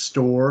can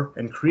store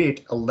and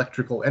create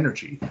electrical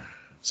energy.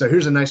 So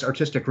here's a nice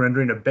artistic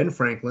rendering of Ben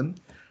Franklin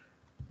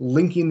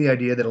linking the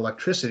idea that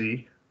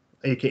electricity,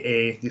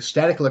 aka the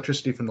static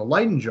electricity from the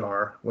Leyden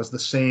jar, was the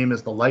same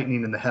as the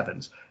lightning in the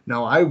heavens.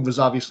 Now, I was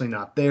obviously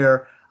not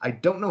there. I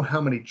don't know how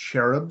many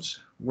cherubs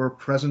were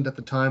present at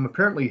the time.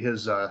 Apparently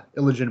his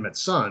illegitimate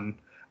son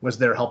was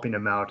there helping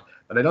him out,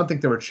 but I don't think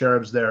there were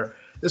cherubs there.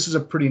 This is a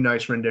pretty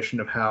nice rendition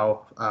of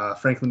how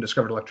Franklin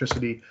discovered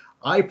electricity.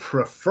 I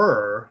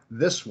prefer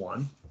this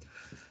one.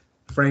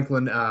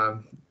 Franklin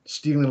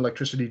stealing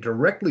electricity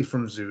directly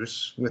from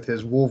Zeus with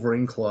his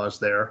Wolverine claws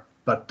there.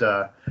 But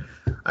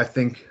I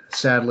think,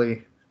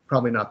 sadly,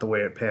 probably not the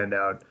way it panned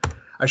out.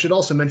 I should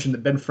also mention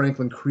that Ben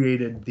Franklin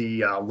created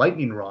the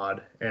lightning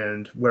rod,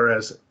 and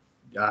whereas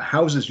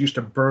houses used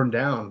to burn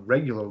down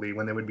regularly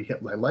when they would be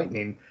hit by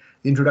lightning,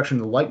 the introduction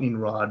of the lightning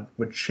rod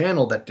would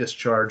channel that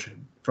discharge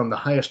from the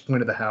highest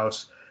point of the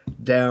house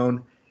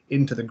down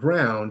into the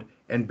ground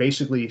and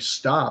basically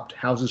stopped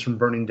houses from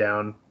burning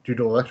down due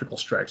to electrical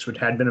strikes, which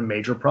had been a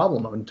major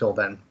problem up until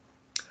then.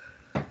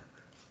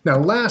 Now,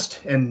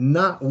 last and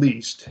not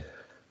least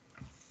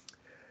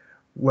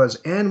was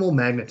animal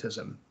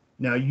magnetism.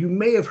 Now, you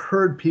may have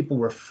heard people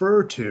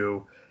refer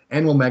to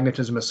animal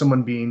magnetism as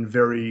someone being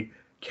very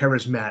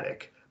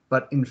charismatic,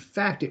 but in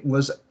fact, it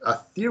was a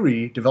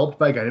theory developed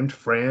by a guy named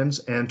Franz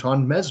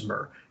Anton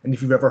Mesmer. And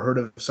if you've ever heard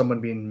of someone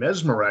being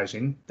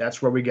mesmerizing,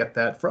 that's where we get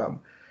that from.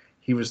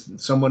 He was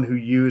someone who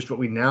used what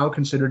we now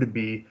consider to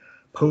be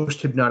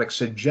post-hypnotic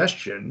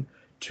suggestion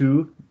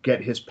to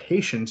get his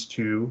patients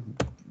to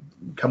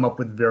come up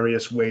with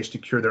various ways to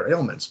cure their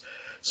ailments.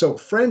 So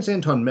Franz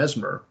Anton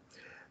Mesmer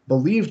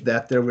believed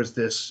that there was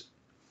this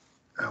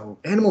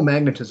animal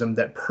magnetism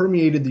that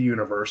permeated the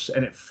universe,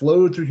 and it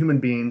flowed through human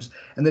beings,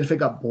 and that if it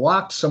got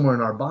blocked somewhere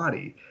in our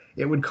body,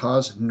 it would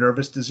cause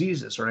nervous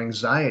diseases or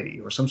anxiety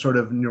or some sort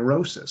of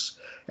neurosis.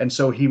 And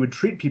so he would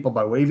treat people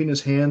by waving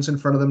his hands in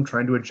front of them,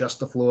 trying to adjust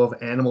the flow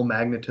of animal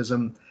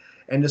magnetism.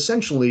 And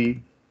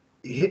essentially,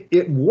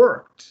 it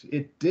worked.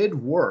 It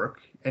did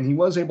work, and he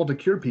was able to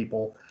cure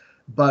people.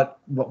 But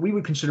what we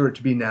would consider it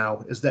to be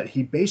now is that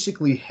he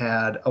basically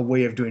had a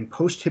way of doing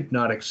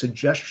post-hypnotic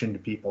suggestion to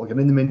people,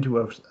 getting them into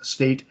a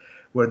state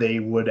where they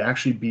would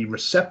actually be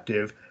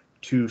receptive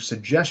to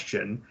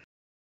suggestion,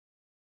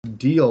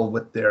 deal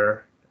with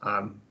their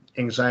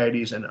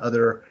anxieties and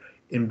other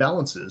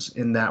imbalances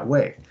in that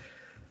way.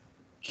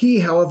 He,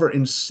 however,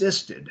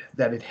 insisted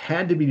that it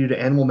had to be due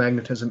to animal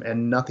magnetism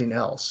and nothing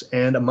else.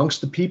 And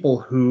amongst the people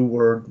who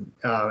were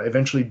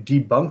eventually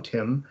debunked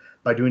him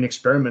by doing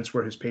experiments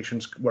where his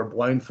patients were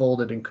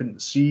blindfolded and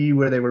couldn't see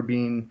where they were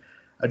being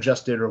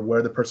adjusted or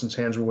where the person's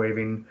hands were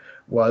waving,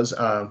 was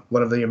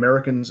one of the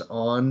Americans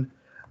on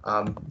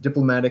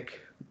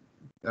diplomatic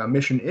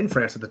mission in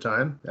France at the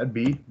time. That'd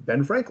be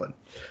Ben Franklin.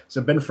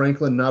 So Ben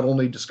Franklin not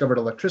only discovered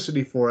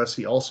electricity for us,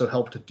 he also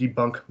helped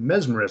debunk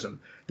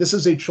mesmerism. This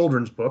is a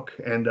children's book,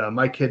 and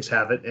my kids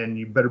have it, and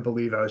you better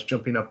believe I was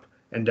jumping up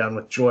and down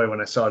with joy when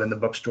I saw it in the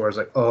bookstore. I was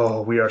like,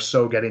 oh, we are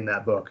so getting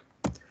that book.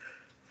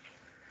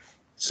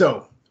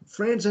 So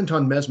Franz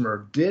Anton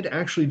Mesmer did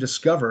actually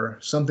discover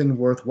something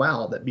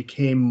worthwhile that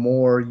became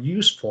more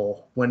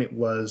useful when it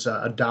was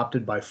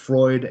adopted by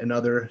Freud and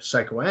other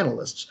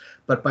psychoanalysts.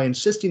 But by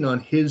insisting on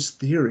his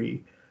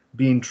theory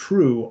being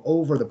true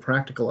over the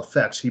practical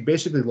effects, he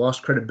basically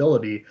lost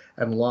credibility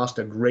and lost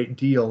a great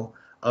deal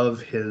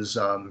of his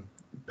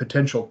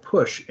potential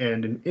push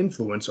and an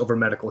influence over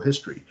medical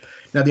history.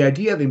 Now, the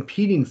idea of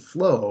impeding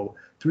flow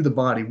through the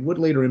body would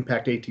later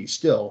impact A.T.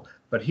 Still,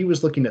 but he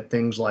was looking at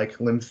things like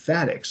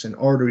lymphatics and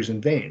arteries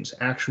and veins,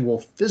 actual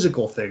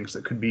physical things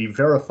that could be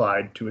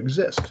verified to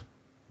exist.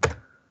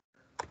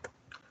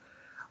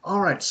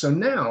 All right, so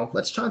now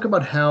let's talk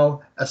about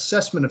how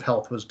assessment of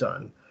health was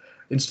done.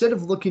 Instead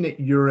of looking at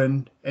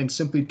urine and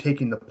simply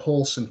taking the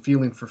pulse and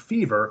feeling for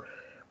fever,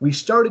 we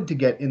started to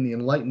get in the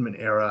Enlightenment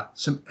era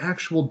some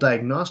actual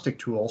diagnostic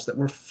tools that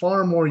were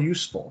far more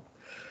useful.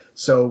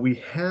 So we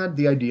had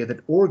the idea that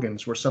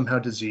organs were somehow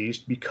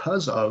diseased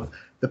because of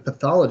the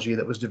pathology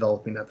that was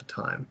developing at the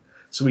time.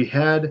 So we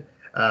had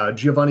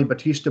Giovanni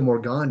Battista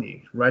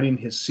Morgagni writing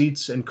his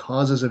Seats and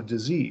Causes of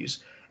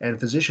Disease, and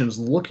physicians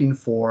looking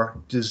for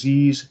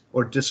disease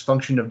or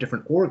dysfunction of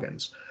different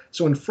organs.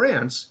 So in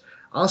France,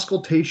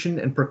 auscultation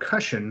and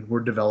percussion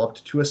were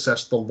developed to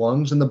assess the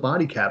lungs and the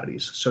body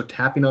cavities. So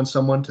tapping on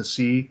someone to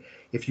see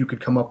if you could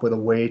come up with a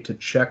way to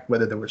check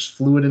whether there was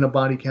fluid in a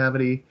body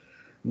cavity,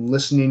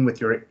 listening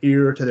with your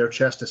ear to their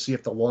chest to see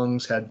if the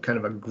lungs had kind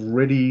of a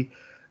gritty,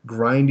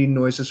 grinding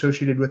noise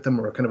associated with them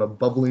or a kind of a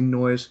bubbling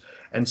noise.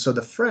 And so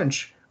the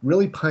French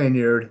really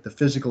pioneered the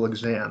physical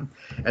exam.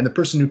 And the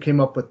person who came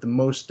up with the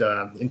most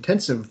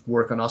intensive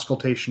work on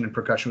auscultation and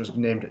percussion was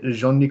named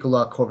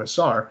Jean-Nicolas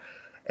Corvassar.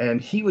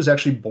 And he was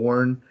actually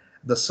born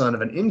the son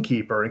of an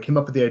innkeeper and came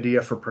up with the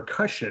idea for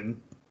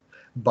percussion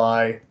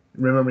by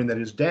remembering that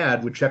his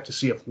dad would check to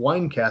see if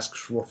wine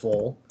casks were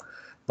full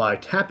by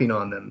tapping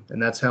on them.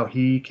 And that's how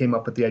he came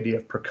up with the idea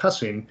of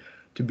percussing,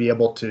 to be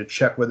able to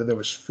check whether there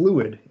was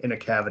fluid in a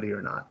cavity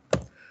or not.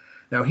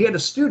 Now, he had a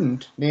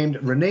student named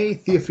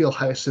René Théophile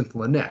Hyacinthe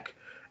Laennec.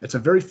 It's a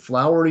very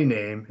flowery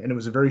name, and it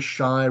was a very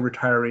shy,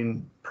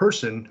 retiring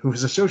person who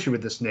was associated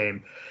with this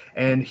name.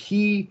 And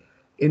he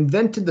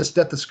invented the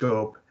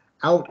stethoscope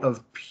out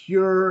of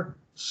pure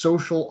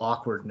social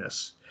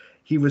awkwardness.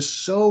 He was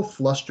so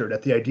flustered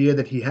at the idea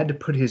that he had to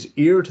put his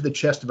ear to the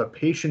chest of a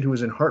patient who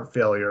was in heart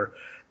failure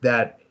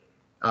that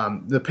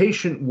the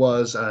patient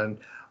was an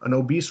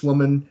obese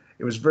woman.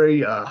 It was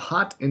very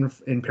hot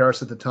in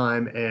Paris at the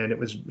time,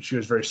 and she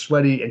was very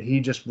sweaty, and he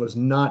just was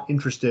not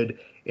interested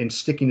in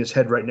sticking his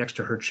head right next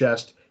to her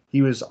chest.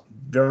 He was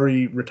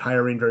very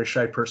retiring, very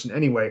shy person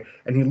anyway,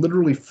 and he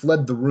literally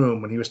fled the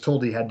room when he was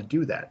told he had to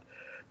do that.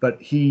 But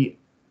he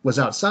was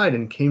outside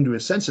and came to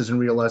his senses and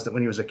realized that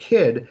when he was a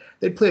kid,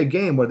 they'd play a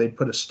game where they'd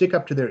put a stick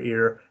up to their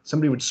ear,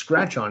 somebody would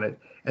scratch on it,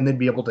 and they'd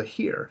be able to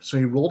hear. So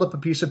he rolled up a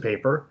piece of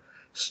paper,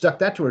 stuck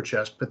that to her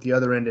chest, put the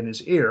other end in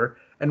his ear,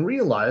 and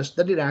realized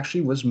that it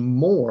actually was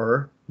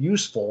more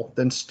useful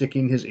than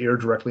sticking his ear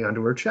directly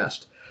onto her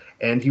chest.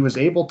 And he was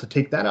able to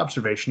take that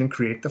observation and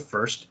create the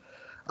first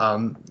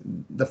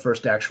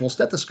actual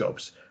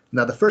stethoscopes.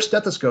 Now, the first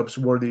stethoscopes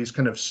were these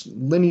kind of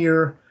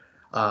linear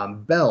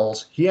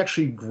bells. He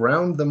actually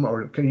ground them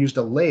or kind of used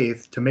a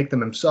lathe to make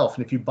them himself.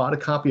 And if you bought a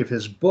copy of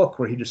his book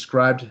where he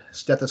described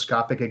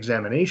stethoscopic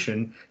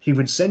examination, he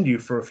would send you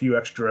for a few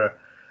extra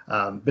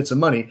bits of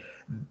money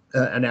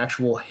an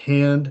actual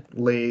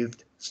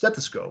hand-lathed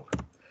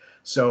stethoscope.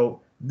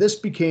 So this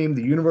became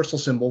the universal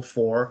symbol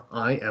for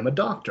I am a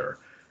doctor.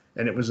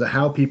 And it was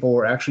how people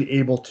were actually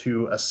able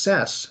to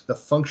assess the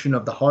function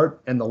of the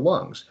heart and the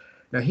lungs.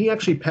 Now, he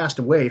actually passed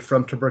away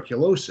from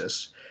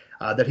tuberculosis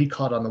that he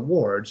caught on the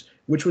wards,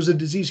 which was a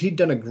disease he'd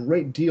done a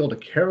great deal to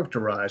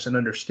characterize and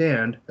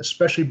understand,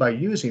 especially by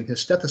using his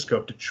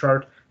stethoscope to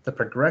chart the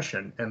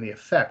progression and the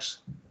effects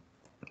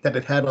that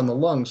it had on the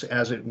lungs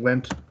as it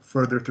went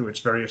further through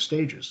its various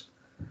stages.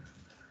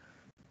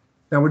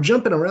 Now, we're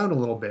jumping around a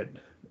little bit,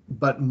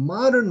 but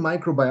modern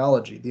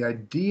microbiology, the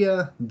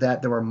idea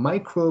that there were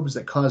microbes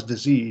that cause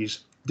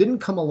disease, didn't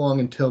come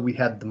along until we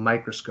had the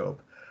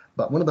microscope.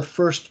 But one of the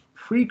first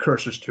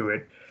precursors to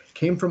it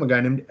came from a guy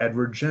named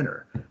Edward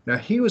Jenner. Now,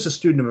 he was a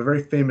student of a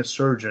very famous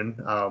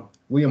surgeon,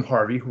 William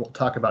Harvey, who we'll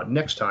talk about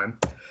next time.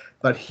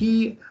 But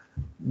he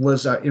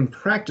was in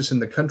practice in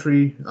the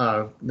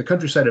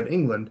countryside of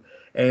England,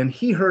 and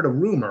he heard a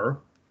rumor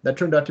that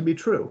turned out to be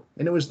true.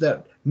 And it was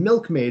that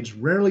milkmaids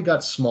rarely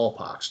got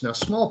smallpox. Now,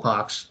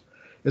 smallpox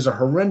is a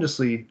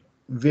horrendously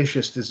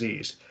vicious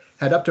disease.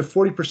 Had up to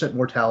 40%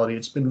 mortality.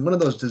 It's been one of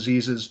those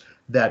diseases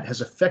that has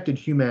affected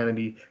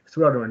humanity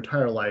throughout our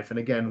entire life. And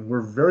again,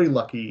 we're very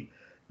lucky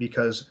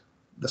because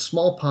the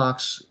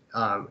smallpox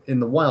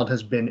in the wild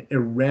has been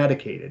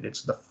eradicated.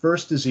 It's the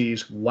first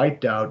disease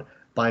wiped out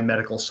by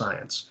medical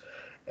science.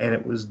 And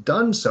it was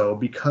done so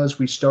because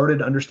we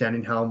started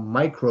understanding how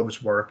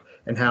microbes work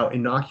and how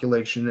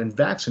inoculation and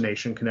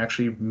vaccination can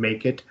actually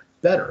make it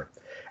better.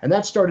 And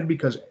that started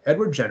because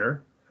Edward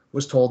Jenner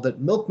was told that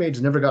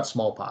milkmaids never got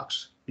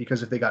smallpox,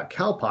 because if they got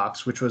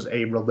cowpox, which was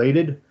a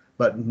related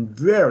but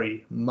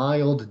very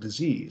mild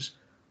disease,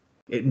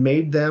 it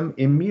made them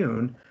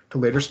immune to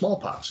later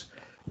smallpox.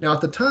 Now,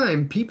 at the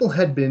time, people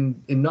had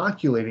been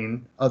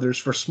inoculating others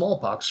for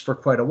smallpox for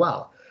quite a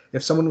while.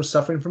 If someone was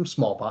suffering from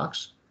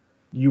smallpox,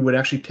 you would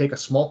actually take a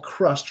small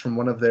crust from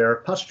one of their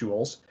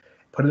pustules,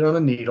 put it on a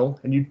needle,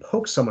 and you'd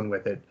poke someone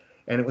with it.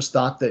 And it was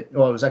thought that,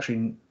 well, it was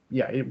actually,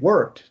 yeah, it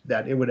worked,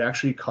 that it would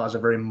actually cause a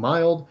very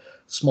mild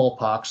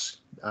smallpox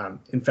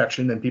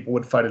infection, and people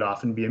would fight it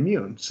off and be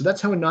immune. So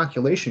that's how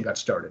inoculation got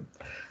started.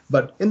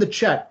 But in the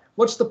chat,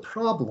 what's the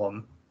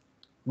problem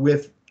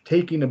with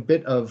taking a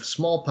bit of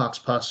smallpox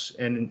pus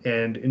and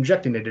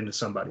injecting it into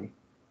somebody?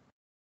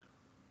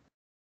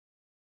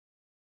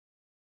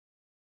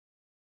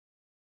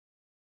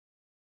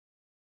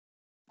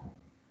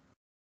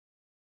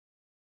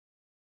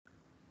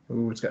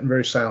 Ooh, it's gotten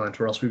very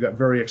silent, or else we've got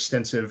very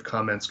extensive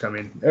comments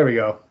coming. There we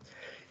go.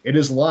 It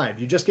is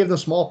live. You just gave them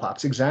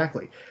smallpox,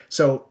 exactly.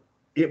 So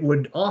it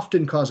would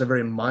often cause a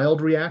very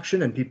mild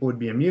reaction and people would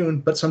be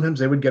immune, but sometimes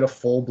they would get a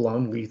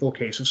full-blown lethal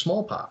case of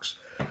smallpox.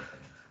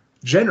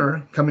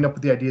 Jenner, coming up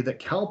with the idea that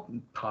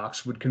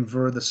cowpox would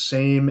confer the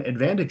same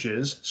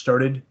advantages,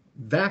 started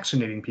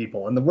vaccinating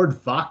people. And the word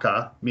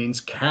vaca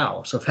means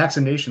cow. So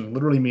vaccination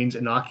literally means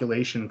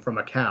inoculation from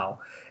a cow.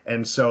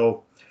 And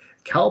so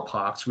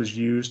cowpox was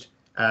used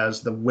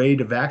as the way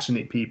to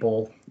vaccinate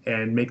people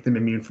and make them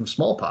immune from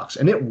smallpox.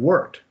 And it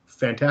worked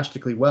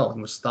fantastically well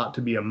and was thought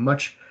to be a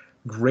much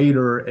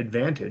greater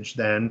advantage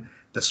than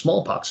the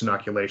smallpox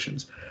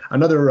inoculations.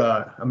 Another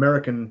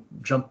American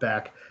jump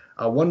back.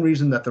 One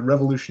reason that the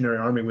Revolutionary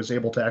Army was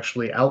able to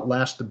actually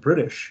outlast the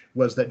British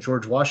was that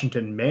George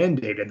Washington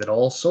mandated that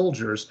all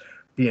soldiers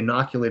be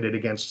inoculated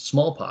against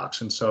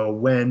smallpox. And so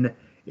when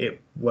it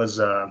was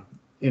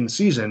in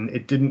season,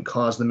 it didn't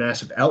cause the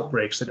massive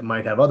outbreaks that it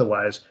might have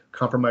otherwise,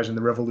 compromising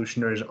the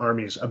Revolutionary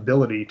Army's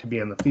ability to be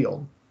in the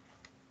field.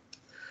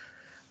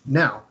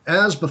 Now,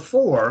 as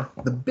before,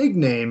 the big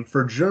name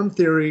for germ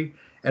theory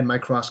and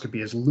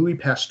microscopy is Louis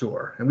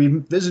Pasteur, and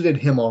we've visited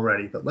him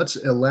already, but let's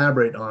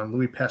elaborate on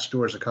Louis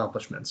Pasteur's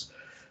accomplishments.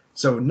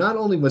 So not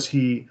only was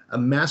he a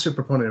massive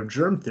proponent of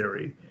germ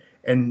theory,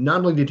 and not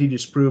only did he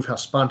disprove how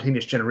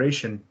spontaneous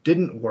generation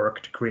didn't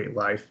work to create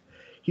life,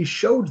 he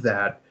showed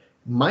that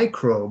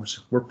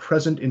microbes were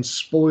present in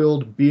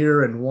spoiled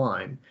beer and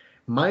wine.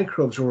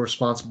 Microbes were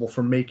responsible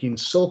for making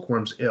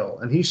silkworms ill,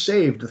 and he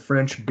saved the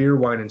French beer,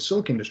 wine, and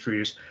silk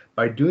industries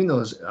by doing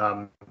those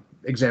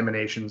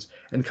examinations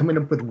and coming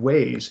up with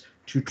ways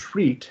to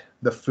treat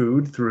the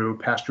food through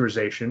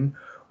pasteurization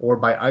or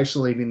by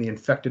isolating the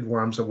infected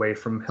worms away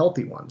from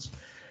healthy ones.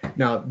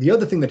 Now, the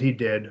other thing that he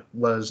did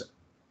was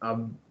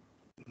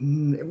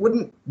it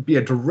wouldn't be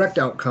a direct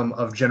outcome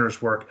of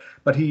Jenner's work,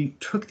 but he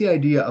took the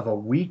idea of a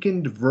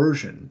weakened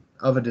version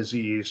of a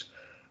disease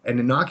and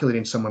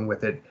inoculating someone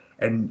with it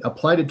and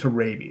applied it to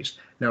rabies.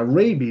 Now,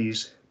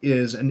 rabies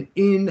is an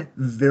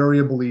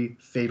invariably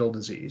fatal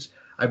disease.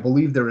 I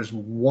believe there is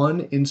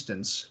one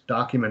instance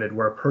documented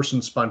where a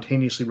person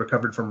spontaneously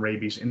recovered from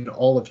rabies in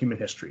all of human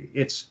history.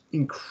 It's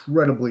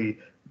incredibly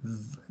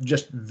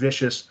just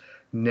vicious,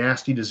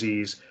 nasty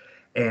disease.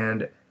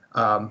 And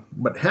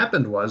what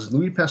happened was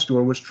Louis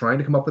Pasteur was trying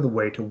to come up with a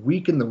way to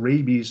weaken the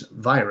rabies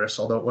virus,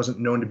 although it wasn't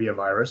known to be a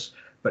virus,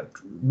 but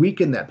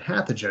weaken that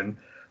pathogen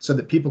so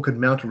that people could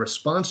mount a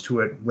response to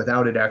it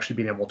without it actually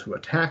being able to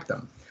attack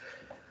them.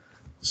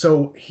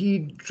 So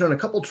he'd done a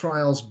couple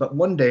trials, but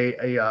one day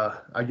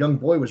a young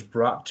boy was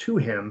brought to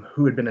him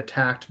who had been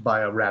attacked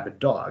by a rabid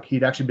dog.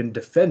 He'd actually been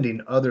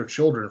defending other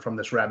children from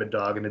this rabid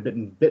dog and had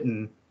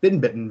been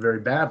bitten very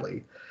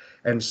badly.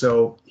 And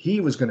so he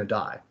was going to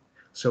die.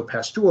 So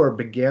Pasteur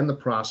began the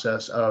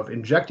process of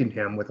injecting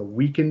him with a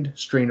weakened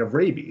strain of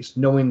rabies,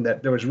 knowing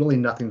that there was really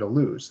nothing to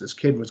lose. This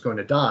kid was going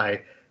to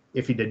die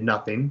if he did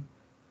nothing.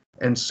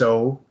 And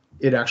so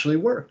it actually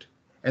worked.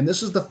 And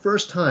this is the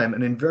first time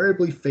an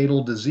invariably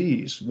fatal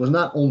disease was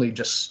not only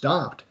just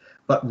stopped,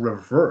 but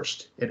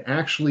reversed. It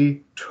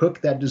actually took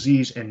that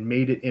disease and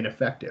made it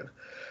ineffective.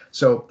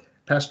 So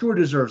Pasteur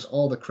deserves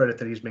all the credit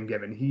that he's been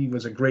given. He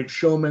was a great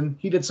showman.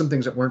 He did some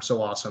things that weren't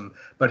so awesome,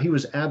 but he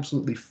was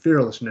absolutely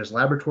fearless in his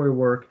laboratory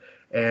work.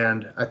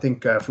 And I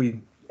think if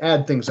we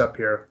add things up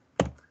here,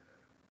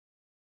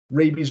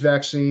 rabies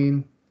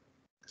vaccine,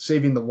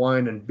 saving the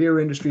wine and beer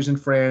industries in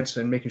France,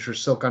 and making sure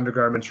silk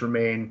undergarments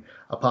remain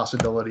a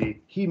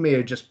possibility, he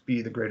may just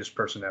be the greatest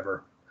person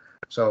ever.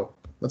 So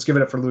let's give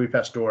it up for Louis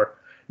Pasteur.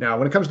 Now,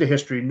 when it comes to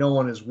history, no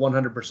one is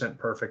 100%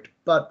 perfect,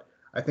 but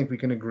I think we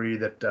can agree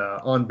that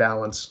on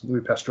balance, Louis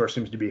Pasteur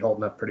seems to be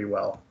holding up pretty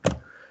well.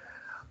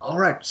 All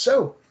right,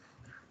 so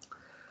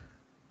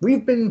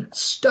we've been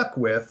stuck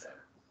with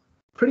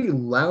pretty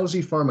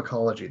lousy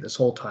pharmacology this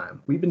whole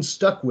time. We've been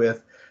stuck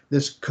with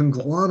this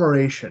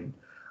conglomeration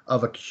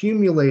of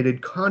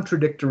accumulated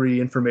contradictory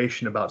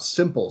information about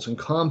simples and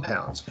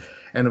compounds.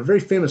 And a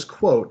very famous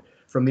quote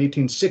from the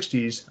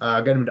 1860s,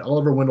 a guy named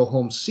Oliver Wendell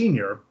Holmes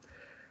Sr.,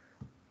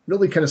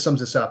 really kind of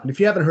sums this up. And if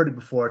you haven't heard it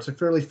before, it's a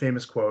fairly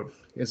famous quote.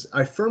 Is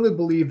I firmly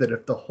believe that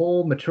if the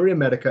whole materia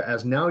medica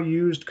as now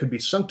used could be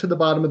sunk to the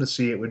bottom of the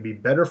sea, it would be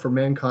better for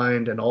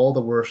mankind and all the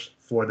worse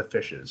for the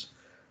fishes.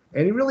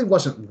 And he really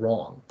wasn't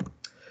wrong.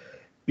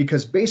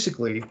 Because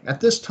basically, at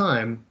this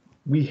time,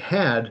 we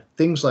had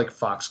things like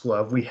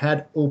foxglove, we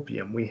had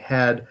opium, we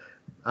had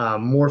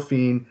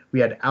morphine, we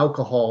had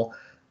alcohol,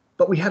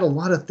 but we had a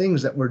lot of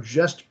things that were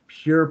just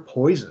pure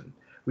poison.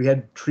 We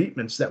had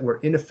treatments that were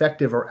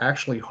ineffective or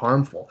actually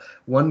harmful.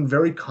 One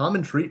very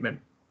common treatment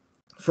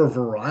for a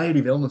variety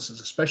of illnesses,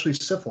 especially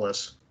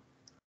syphilis,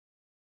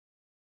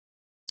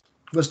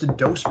 was to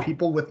dose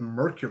people with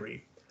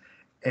mercury.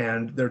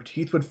 And their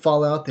teeth would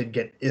fall out, they'd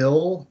get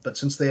ill, but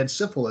since they had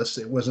syphilis,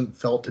 it wasn't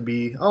felt to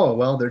be, oh,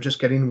 well, they're just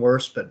getting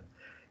worse, but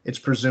it's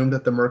presumed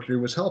that the mercury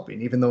was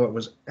helping, even though it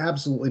was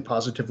absolutely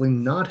positively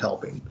not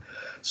helping.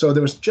 So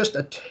there was just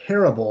a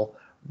terrible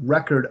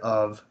record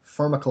of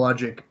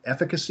pharmacologic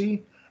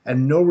efficacy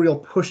and no real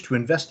push to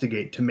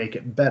investigate to make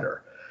it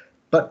better.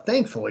 But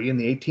thankfully, in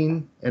the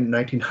 1800s and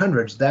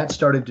 1900s, that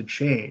started to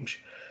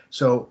change.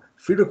 So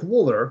Friedrich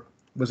Wöhler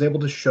was able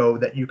to show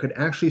that you could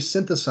actually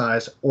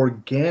synthesize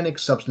organic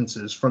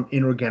substances from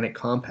inorganic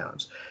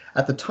compounds.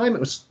 At the time, it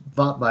was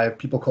thought by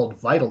people called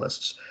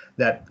vitalists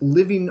that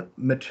living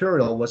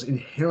material was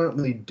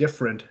inherently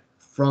different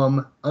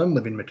from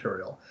unliving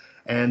material.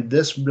 And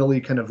this really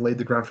kind of laid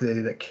the ground for the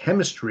idea that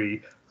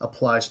chemistry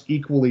applies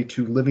equally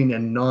to living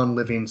and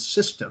non-living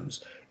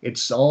systems.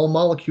 It's all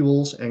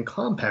molecules and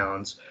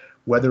compounds,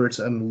 whether it's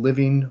in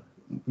living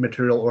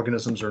material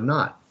organisms or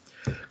not.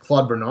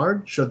 Claude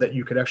Bernard showed that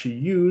you could actually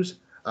use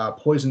a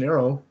poison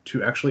arrow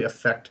to actually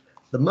affect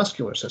the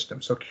muscular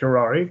system. So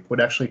curare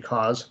would actually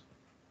cause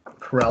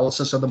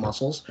paralysis of the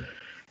muscles.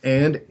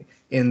 And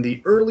in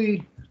the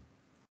early,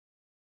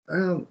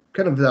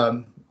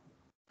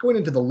 going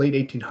into the late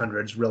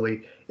 1800s,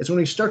 really, is when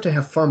we start to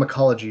have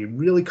pharmacology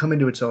really come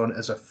into its own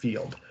as a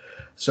field.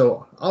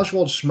 So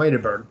Oswald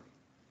Schmeideberg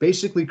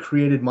basically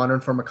created modern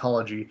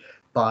pharmacology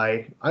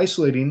by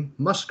isolating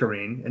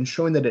muscarine and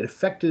showing that it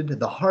affected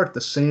the heart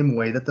the same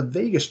way that the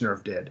vagus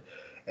nerve did.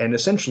 And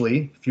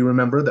essentially, if you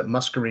remember that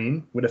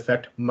muscarine would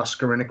affect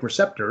muscarinic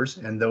receptors,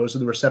 and those are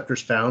the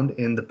receptors found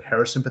in the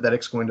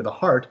parasympathetics going to the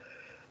heart,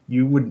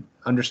 you would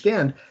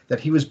understand that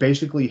he was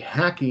basically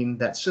hacking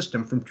that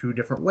system from two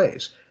different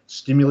ways.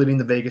 Stimulating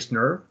the vagus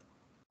nerve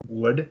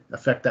would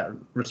affect that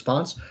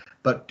response,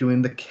 but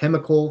doing the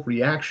chemical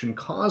reaction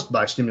caused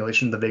by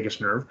stimulation of the vagus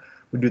nerve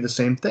would do the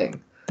same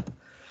thing.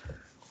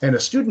 And a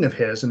student of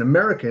his, an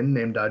American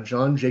named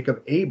John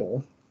Jacob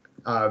Abel,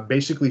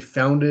 basically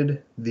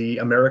founded the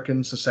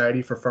American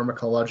Society for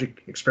Pharmacologic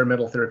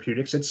Experimental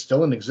Therapeutics. It's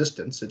still in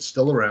existence. It's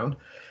still around.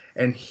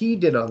 And he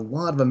did a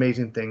lot of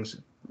amazing things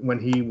when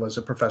he was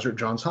a professor at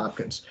Johns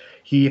Hopkins.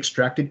 He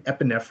extracted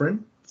epinephrine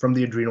from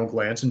the adrenal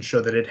glands and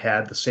showed that it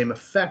had the same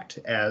effect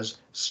as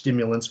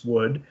stimulants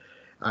would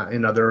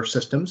in other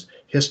systems.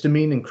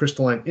 Histamine and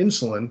crystalline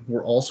insulin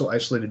were also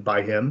isolated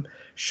by him,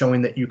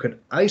 showing that you could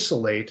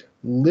isolate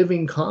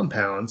living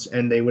compounds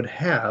and they would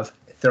have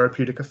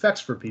therapeutic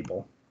effects for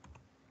people.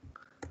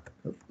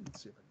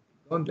 Let's see if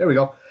I can, there we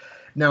go.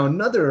 Now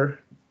another,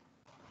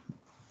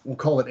 we'll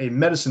call it a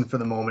medicine for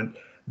the moment,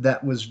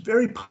 that was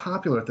very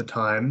popular at the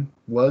time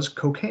was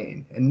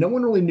cocaine. And no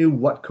one really knew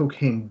what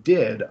cocaine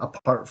did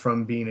apart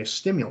from being a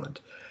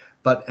stimulant.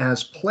 But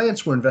as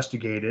plants were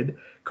investigated,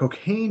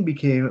 cocaine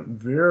became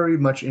very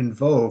much in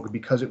vogue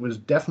because it was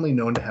definitely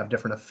known to have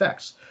different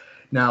effects.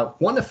 Now,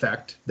 one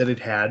effect that it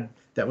had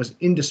that was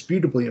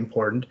indisputably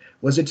important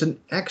was it's an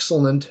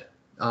excellent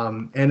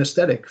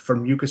anesthetic for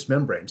mucous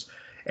membranes.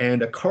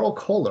 And Carl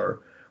Kohler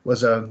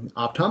was an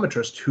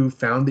optometrist who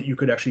found that you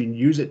could actually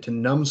use it to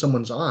numb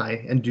someone's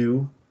eye and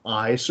do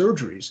eye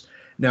surgeries.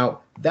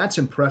 Now, that's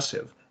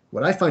impressive.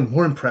 What I find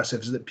more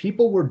impressive is that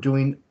people were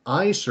doing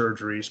eye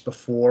surgeries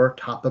before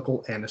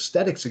topical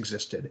anesthetics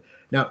existed.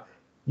 Now,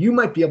 you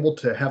might be able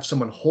to have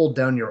someone hold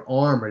down your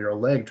arm or your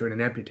leg during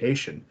an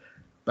amputation,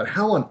 but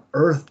how on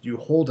earth do you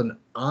hold an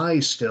eye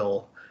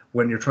still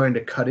when you're trying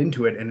to cut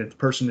into it and the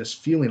person is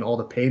feeling all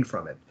the pain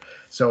from it?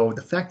 So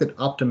the fact that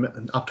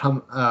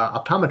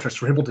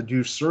optometrists were able to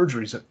do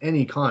surgeries of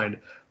any kind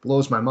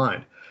blows my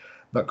mind.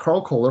 But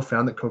Carl Kohler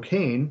found that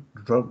cocaine,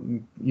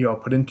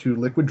 put into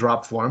liquid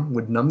drop form,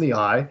 would numb the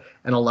eye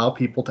and allow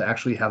people to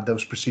actually have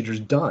those procedures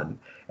done.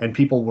 And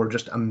people were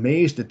just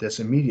amazed at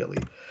this immediately.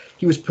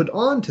 He was put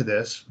on to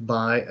this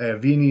by a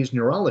Viennese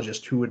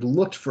neurologist who had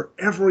looked for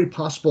every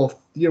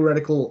possible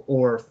theoretical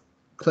or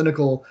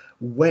clinical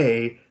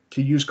way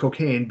to use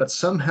cocaine, but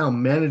somehow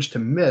managed to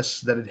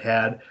miss that it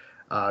had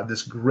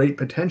this great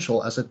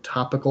potential as a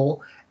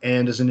topical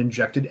and as an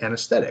injected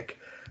anesthetic.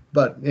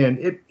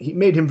 He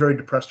made him very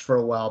depressed for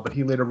a while, but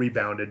he later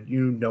rebounded.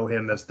 You know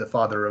him as the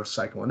father of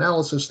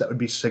psychoanalysis. That would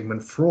be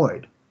Sigmund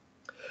Freud.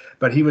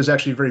 But he was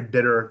actually very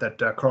bitter that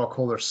Carl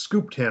Kohler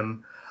scooped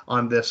him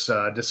on this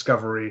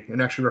discovery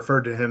and actually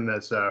referred to him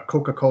as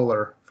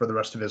Coca-Cola for the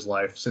rest of his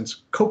life,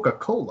 since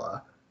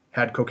Coca-Cola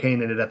had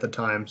cocaine in it at the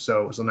time.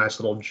 So it was a nice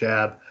little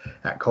jab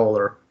at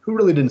Kohler, who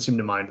really didn't seem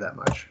to mind that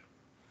much.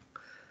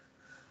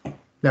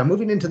 Now,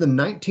 moving into the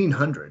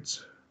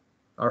 1900s,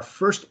 our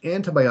first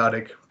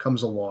antibiotic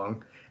comes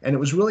along, and it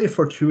was really a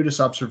fortuitous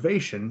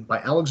observation by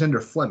Alexander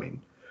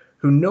Fleming,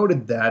 who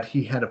noted that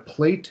he had a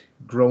plate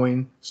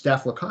growing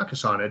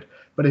Staphylococcus on it,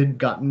 but it had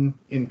gotten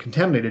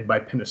contaminated by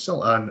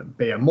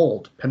a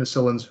mold,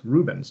 Penicillins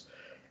rubens,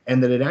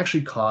 and that it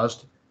actually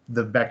caused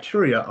the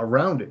bacteria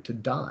around it to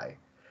die.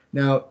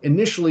 Now,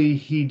 initially,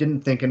 he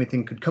didn't think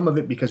anything could come of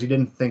it because he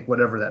didn't think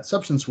whatever that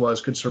substance was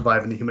could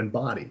survive in the human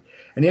body.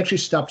 And he actually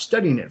stopped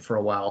studying it for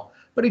a while,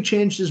 but he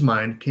changed his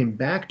mind, came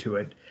back to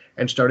it,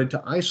 and started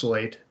to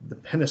isolate the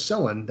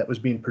penicillin that was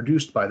being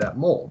produced by that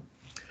mold.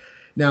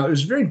 Now, it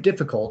was very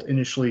difficult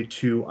initially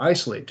to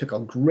isolate. It took a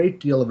great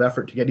deal of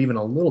effort to get even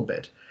a little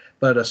bit,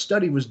 but a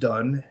study was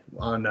done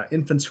on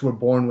infants who were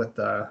born with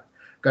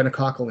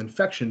gonococcal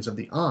infections of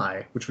the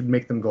eye, which would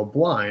make them go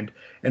blind,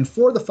 and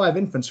 4 of the 5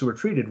 infants who were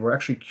treated were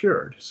actually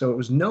cured. So it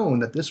was known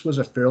that this was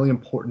a fairly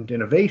important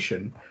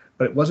innovation,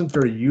 but it wasn't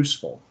very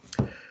useful.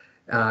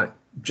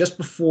 Just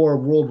before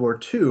World War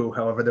II,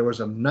 however, there was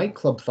a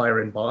nightclub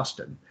fire in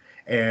Boston,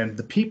 And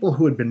the people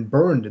who had been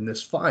burned in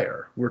this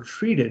fire were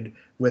treated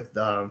with,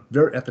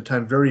 at the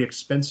time, very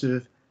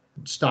expensive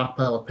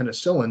stockpile of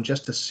penicillin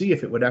just to see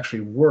if it would actually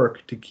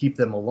work to keep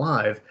them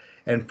alive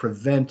and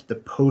prevent the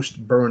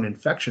post-burn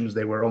infections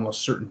they were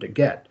almost certain to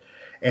get.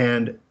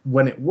 And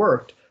when it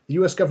worked, the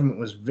US government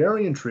was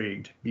very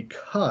intrigued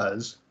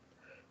because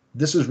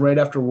this is right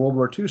after World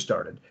War II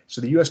started.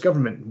 So the US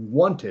government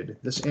wanted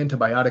this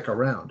antibiotic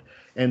around.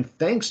 And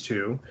thanks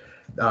to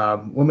a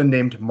woman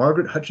named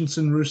Margaret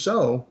Hutchinson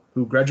Rousseau,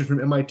 who graduated from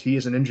MIT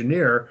as an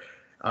engineer,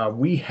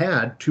 we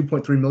had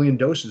 2.3 million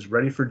doses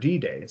ready for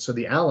D-Day. So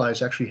the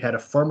Allies actually had a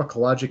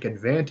pharmacologic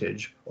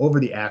advantage over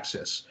the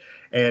Axis.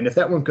 And if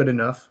that weren't good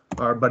enough,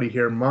 our buddy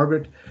here,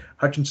 Margaret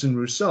Hutchinson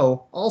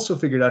Rousseau, also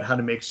figured out how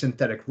to make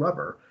synthetic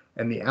rubber.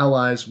 And the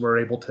Allies were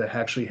able to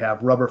actually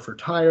have rubber for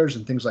tires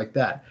and things like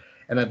that.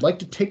 And I'd like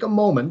to take a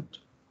moment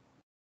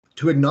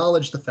to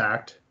acknowledge the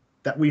fact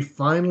that we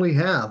finally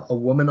have a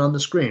woman on the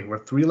screen. We're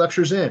 3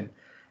 lectures in,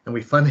 and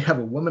we finally have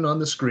a woman on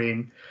the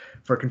screen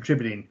for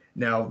contributing.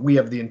 Now, we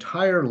have the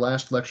entire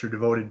last lecture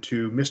devoted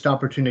to missed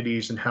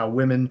opportunities and how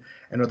women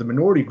and other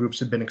minority groups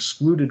have been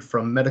excluded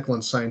from medical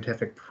and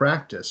scientific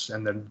practice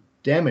and the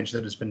damage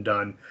that has been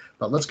done.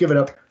 But let's give it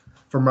up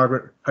for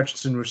Margaret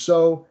Hutchinson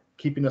Rousseau,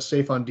 keeping us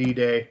safe on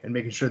D-Day and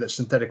making sure that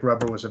synthetic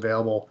rubber was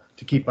available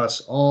to keep us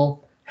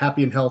all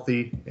happy and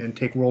healthy and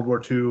take World War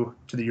II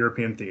to the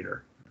European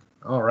theater.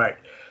 All right,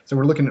 so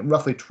we're looking at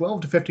roughly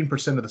 12 to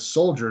 15% of the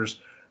soldiers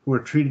who were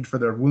treated for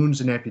their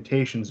wounds and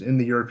amputations in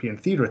the European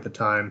theater at the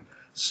time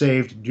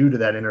saved due to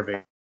that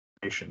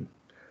intervention.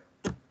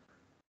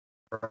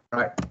 All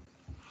right,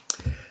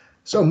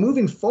 so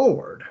moving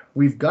forward,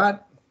 we've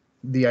got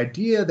the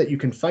idea that you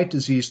can fight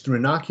disease through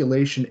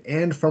inoculation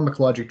and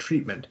pharmacologic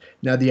treatment.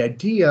 Now, the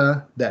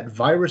idea that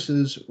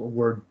viruses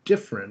were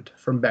different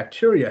from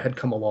bacteria had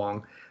come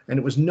along, and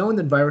it was known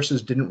that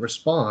viruses didn't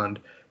respond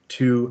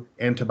to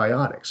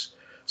antibiotics.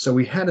 So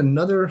we had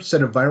another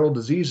set of viral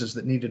diseases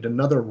that needed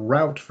another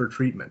route for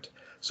treatment.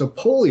 So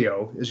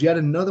polio is yet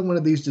another one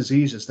of these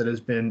diseases that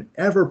has been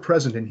ever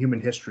present in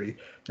human history.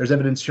 There's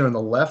evidence here on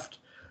the left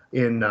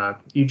in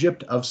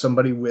Egypt of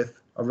somebody with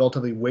a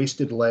relatively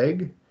wasted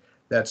leg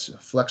that's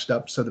flexed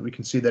up so that we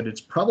can see that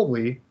it's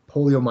probably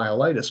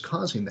poliomyelitis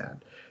causing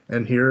that.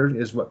 And here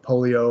is what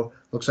polio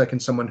looks like in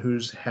someone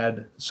who's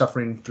had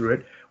suffering through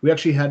it. We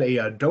actually had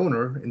a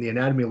donor in the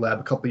anatomy lab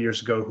a couple of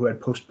years ago who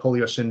had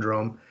post-polio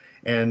syndrome,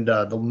 and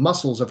the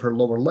muscles of her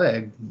lower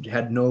leg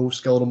had no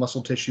skeletal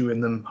muscle tissue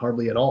in them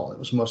hardly at all. It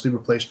was mostly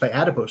replaced by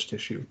adipose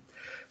tissue.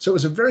 So it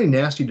was a very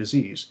nasty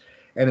disease.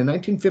 And in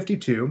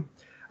 1952,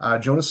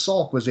 Jonas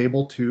Salk was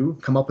able to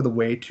come up with a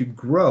way to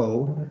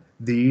grow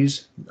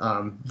these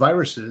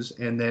viruses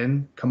and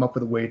then come up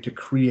with a way to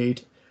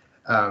create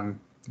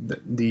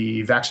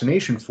the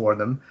vaccination for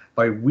them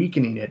by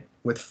weakening it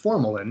with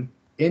formalin,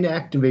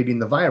 inactivating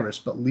the virus,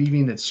 but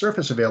leaving its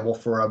surface available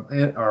for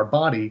our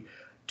body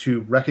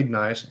to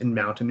recognize and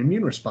mount an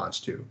immune response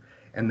to.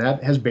 And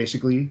that has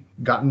basically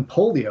gotten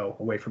polio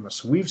away from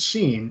us. We've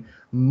seen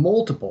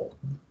multiple,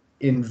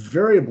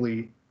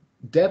 invariably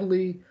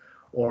deadly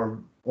or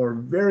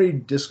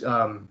very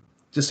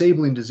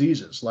disabling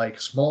diseases like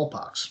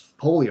smallpox,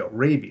 polio,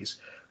 rabies,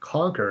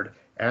 conquered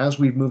as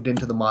we've moved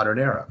into the modern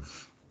era.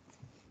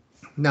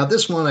 Now,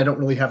 this one I don't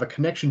really have a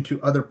connection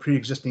to other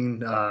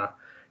pre-existing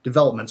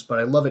developments, but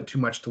I love it too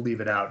much to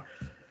leave it out.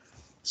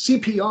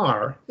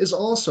 CPR is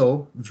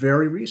also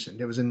very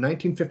recent. It was in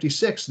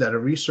 1956 that a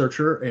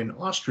researcher in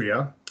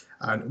Austria,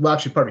 well,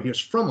 actually, pardon me, he was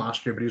from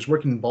Austria, but he was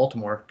working in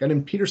Baltimore, a guy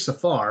named Peter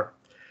Safar,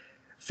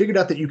 figured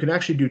out that you can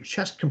actually do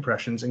chest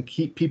compressions and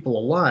keep people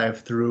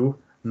alive through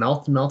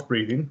mouth-to-mouth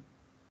breathing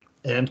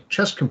and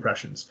chest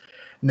compressions.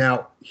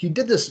 Now, he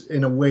did this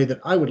in a way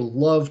that I would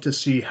love to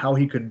see how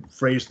he could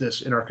phrase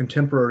this in our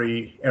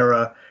contemporary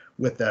era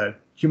with a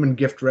human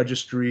gift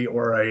registry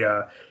or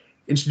a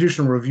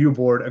institutional review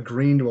board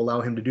agreeing to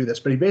allow him to do this.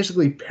 But he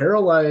basically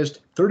paralyzed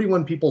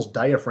 31 people's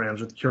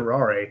diaphragms with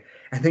curare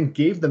and then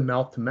gave them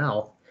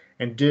mouth-to-mouth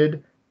and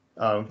did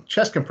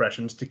chest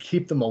compressions to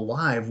keep them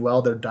alive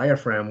while their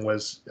diaphragm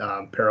was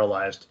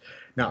paralyzed.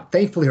 Now,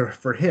 thankfully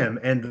for him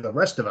and the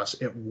rest of us,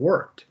 it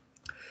worked.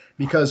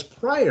 Because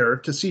prior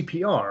to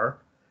CPR,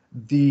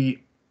 the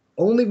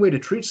only way to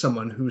treat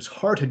someone whose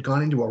heart had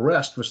gone into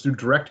arrest was through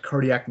direct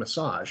cardiac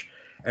massage.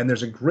 And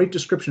there's a great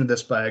description of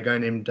this by a guy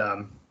named,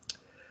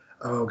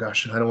 oh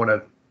gosh, I don't want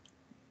to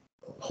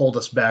hold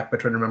us back by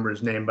trying to remember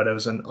his name, but it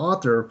was an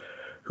author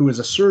who is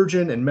a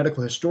surgeon and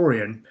medical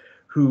historian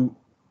who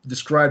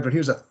described when he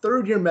was a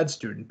third-year med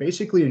student,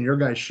 basically in your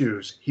guy's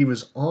shoes. He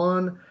was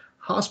on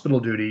hospital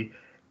duty.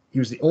 He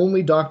was the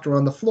only doctor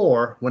on the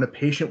floor when a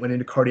patient went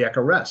into cardiac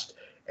arrest.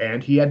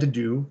 And he had to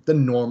do the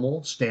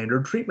normal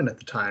standard treatment at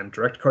the time,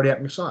 direct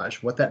cardiac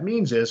massage. What that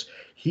means is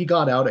he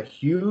got out a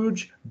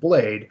huge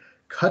blade,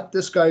 cut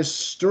this guy's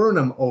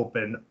sternum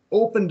open,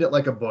 opened it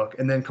like a book,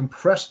 and then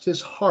compressed his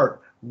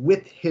heart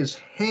with his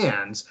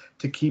hands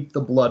to keep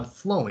the blood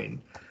flowing.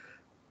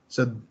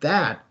 So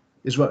that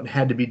is what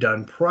had to be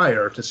done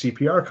prior to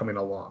CPR coming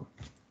along.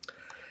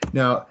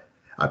 Now,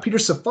 Peter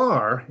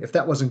Safar, if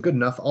that wasn't good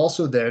enough,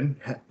 also then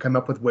came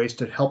up with ways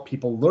to help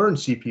people learn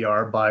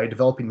CPR by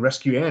developing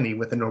Rescue Annie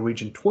with a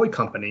Norwegian toy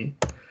company.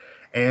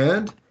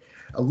 And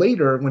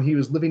later, when he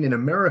was living in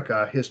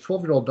America, his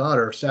 12-year-old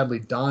daughter sadly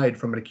died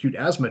from an acute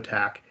asthma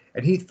attack,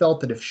 and he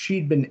felt that if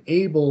she'd been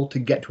able to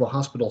get to a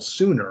hospital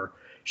sooner,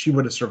 she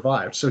would have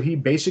survived. So he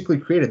basically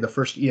created the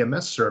first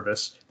EMS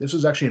service. This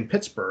was actually in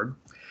Pittsburgh,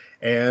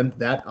 and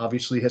that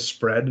obviously has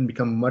spread and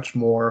become much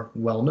more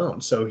well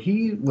known. So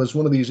he was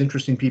one of these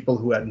interesting people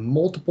who had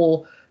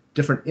multiple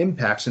different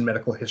impacts in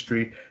medical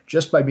history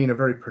just by being a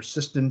very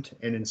persistent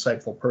and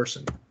insightful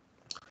person.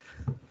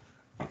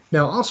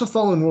 Now, also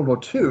following World War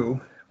II,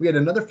 we had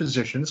another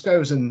physician. This guy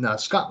was in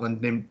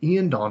Scotland named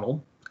Ian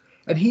Donald,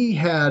 and he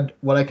had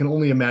what I can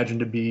only imagine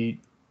to be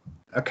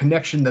a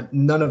connection that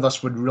none of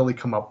us would really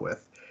come up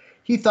with.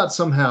 He thought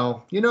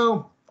somehow,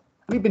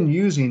 we've been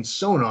using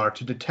sonar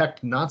to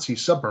detect Nazi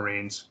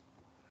submarines.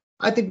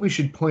 I think we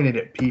should point it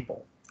at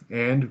people.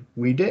 And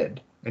we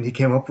did. And he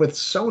came up with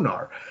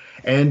sonar.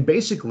 And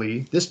basically,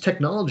 this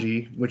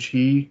technology, which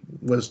he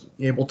was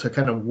able to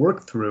kind of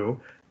work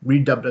through,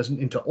 redubbed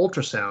into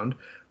ultrasound,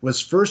 was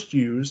first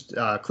used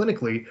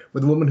clinically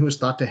with a woman who was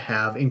thought to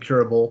have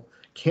incurable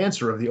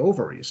cancer of the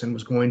ovaries and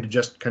was going to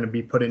just kind of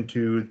be put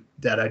into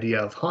that idea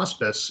of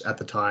hospice at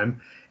the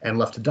time and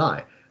left to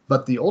die.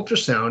 But the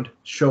ultrasound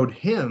showed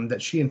him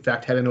that she, in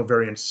fact, had an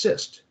ovarian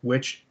cyst,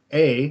 which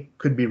A,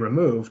 could be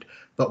removed,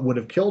 but would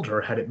have killed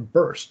her had it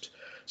burst.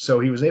 So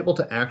he was able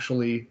to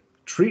actually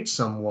treat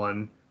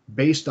someone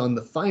based on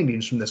the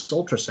findings from this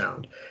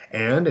ultrasound.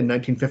 And in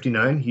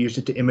 1959, he used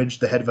it to image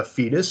the head of a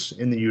fetus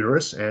in the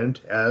uterus. And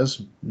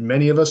as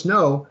many of us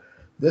know,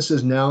 this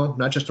is now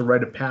not just a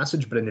rite of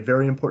passage, but a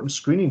very important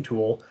screening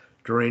tool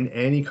during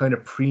any kind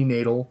of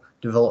prenatal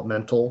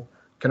developmental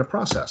kind of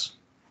process.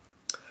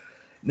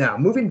 Now,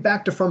 moving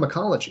back to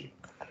pharmacology,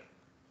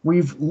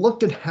 we've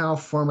looked at how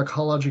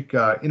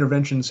pharmacologic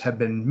interventions have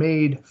been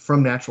made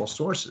from natural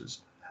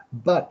sources.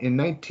 But in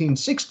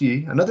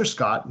 1960, another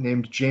Scot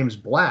named James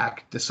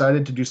Black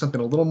decided to do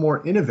something a little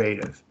more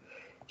innovative.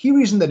 He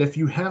reasoned that if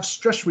you have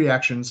stress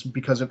reactions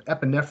because of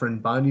epinephrine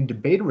binding to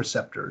beta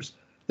receptors,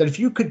 that if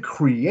you could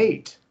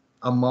create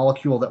a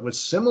molecule that was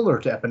similar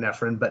to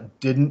epinephrine but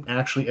didn't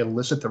actually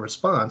elicit the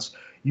response,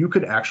 you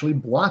could actually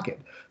block it.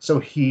 So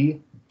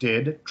he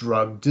did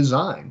drug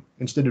design.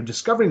 Instead of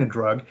discovering a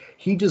drug,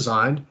 he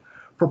designed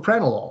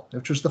propranolol,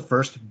 which was the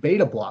first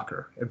beta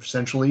blocker,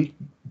 essentially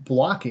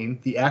blocking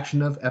the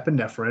action of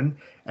epinephrine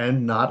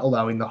and not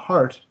allowing the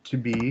heart to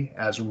be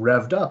as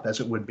revved up as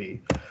it would be.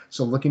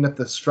 So looking at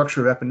the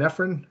structure of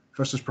epinephrine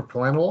versus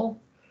propranolol,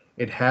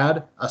 it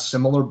had a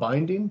similar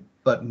binding,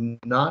 but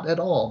not at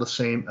all the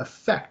same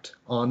effect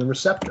on the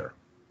receptor.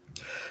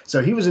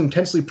 So he was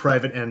intensely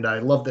private, and I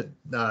love that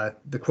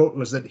the quote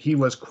was that he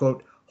was,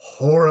 quote,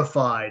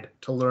 horrified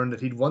to learn that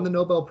he'd won the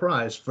Nobel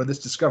Prize for this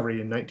discovery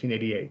in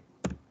 1988.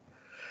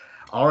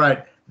 All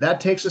right,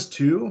 that takes us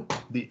to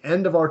the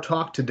end of our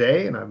talk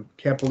today, and I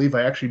can't believe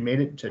I actually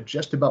made it to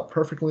just about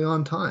perfectly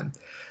on time.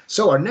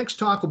 So our next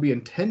talk will be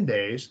in 10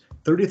 days,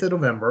 30th of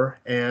November,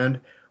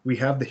 and we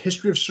have the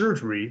history of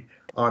surgery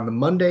on the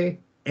Monday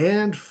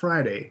and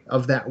Friday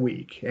of that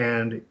week.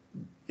 And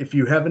if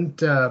you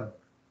haven't,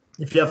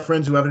 if you have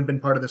friends who haven't been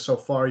part of this so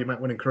far, you might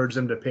want to encourage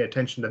them to pay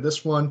attention to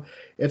this one.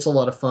 It's a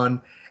lot of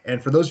fun.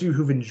 And for those of you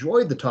who've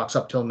enjoyed the talks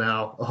up till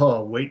now,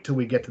 wait till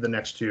we get to the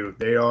next two.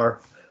 They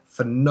are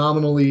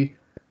phenomenally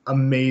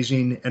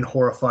amazing and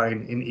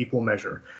horrifying in equal measure.